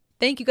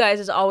 Thank you guys,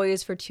 as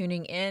always, for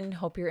tuning in.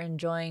 Hope you're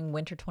enjoying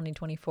winter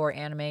 2024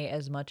 anime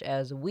as much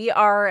as we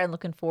are and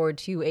looking forward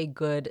to a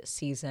good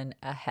season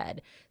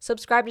ahead.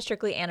 Subscribe to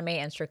Strictly Anime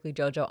and Strictly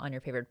JoJo on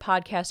your favorite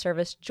podcast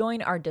service.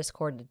 Join our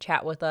Discord to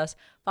chat with us.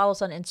 Follow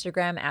us on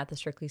Instagram at The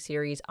Strictly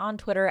Series, on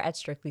Twitter at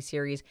Strictly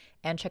Series,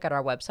 and check out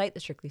our website,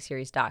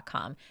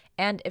 thestrictlyseries.com.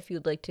 And if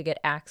you'd like to get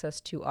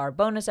access to our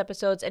bonus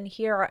episodes and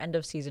hear our end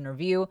of season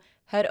review,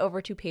 head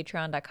over to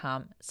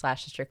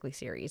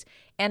patreon.com/thestrictlyseries.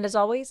 And as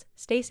always,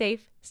 stay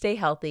safe, stay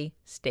healthy,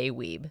 stay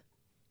weeb.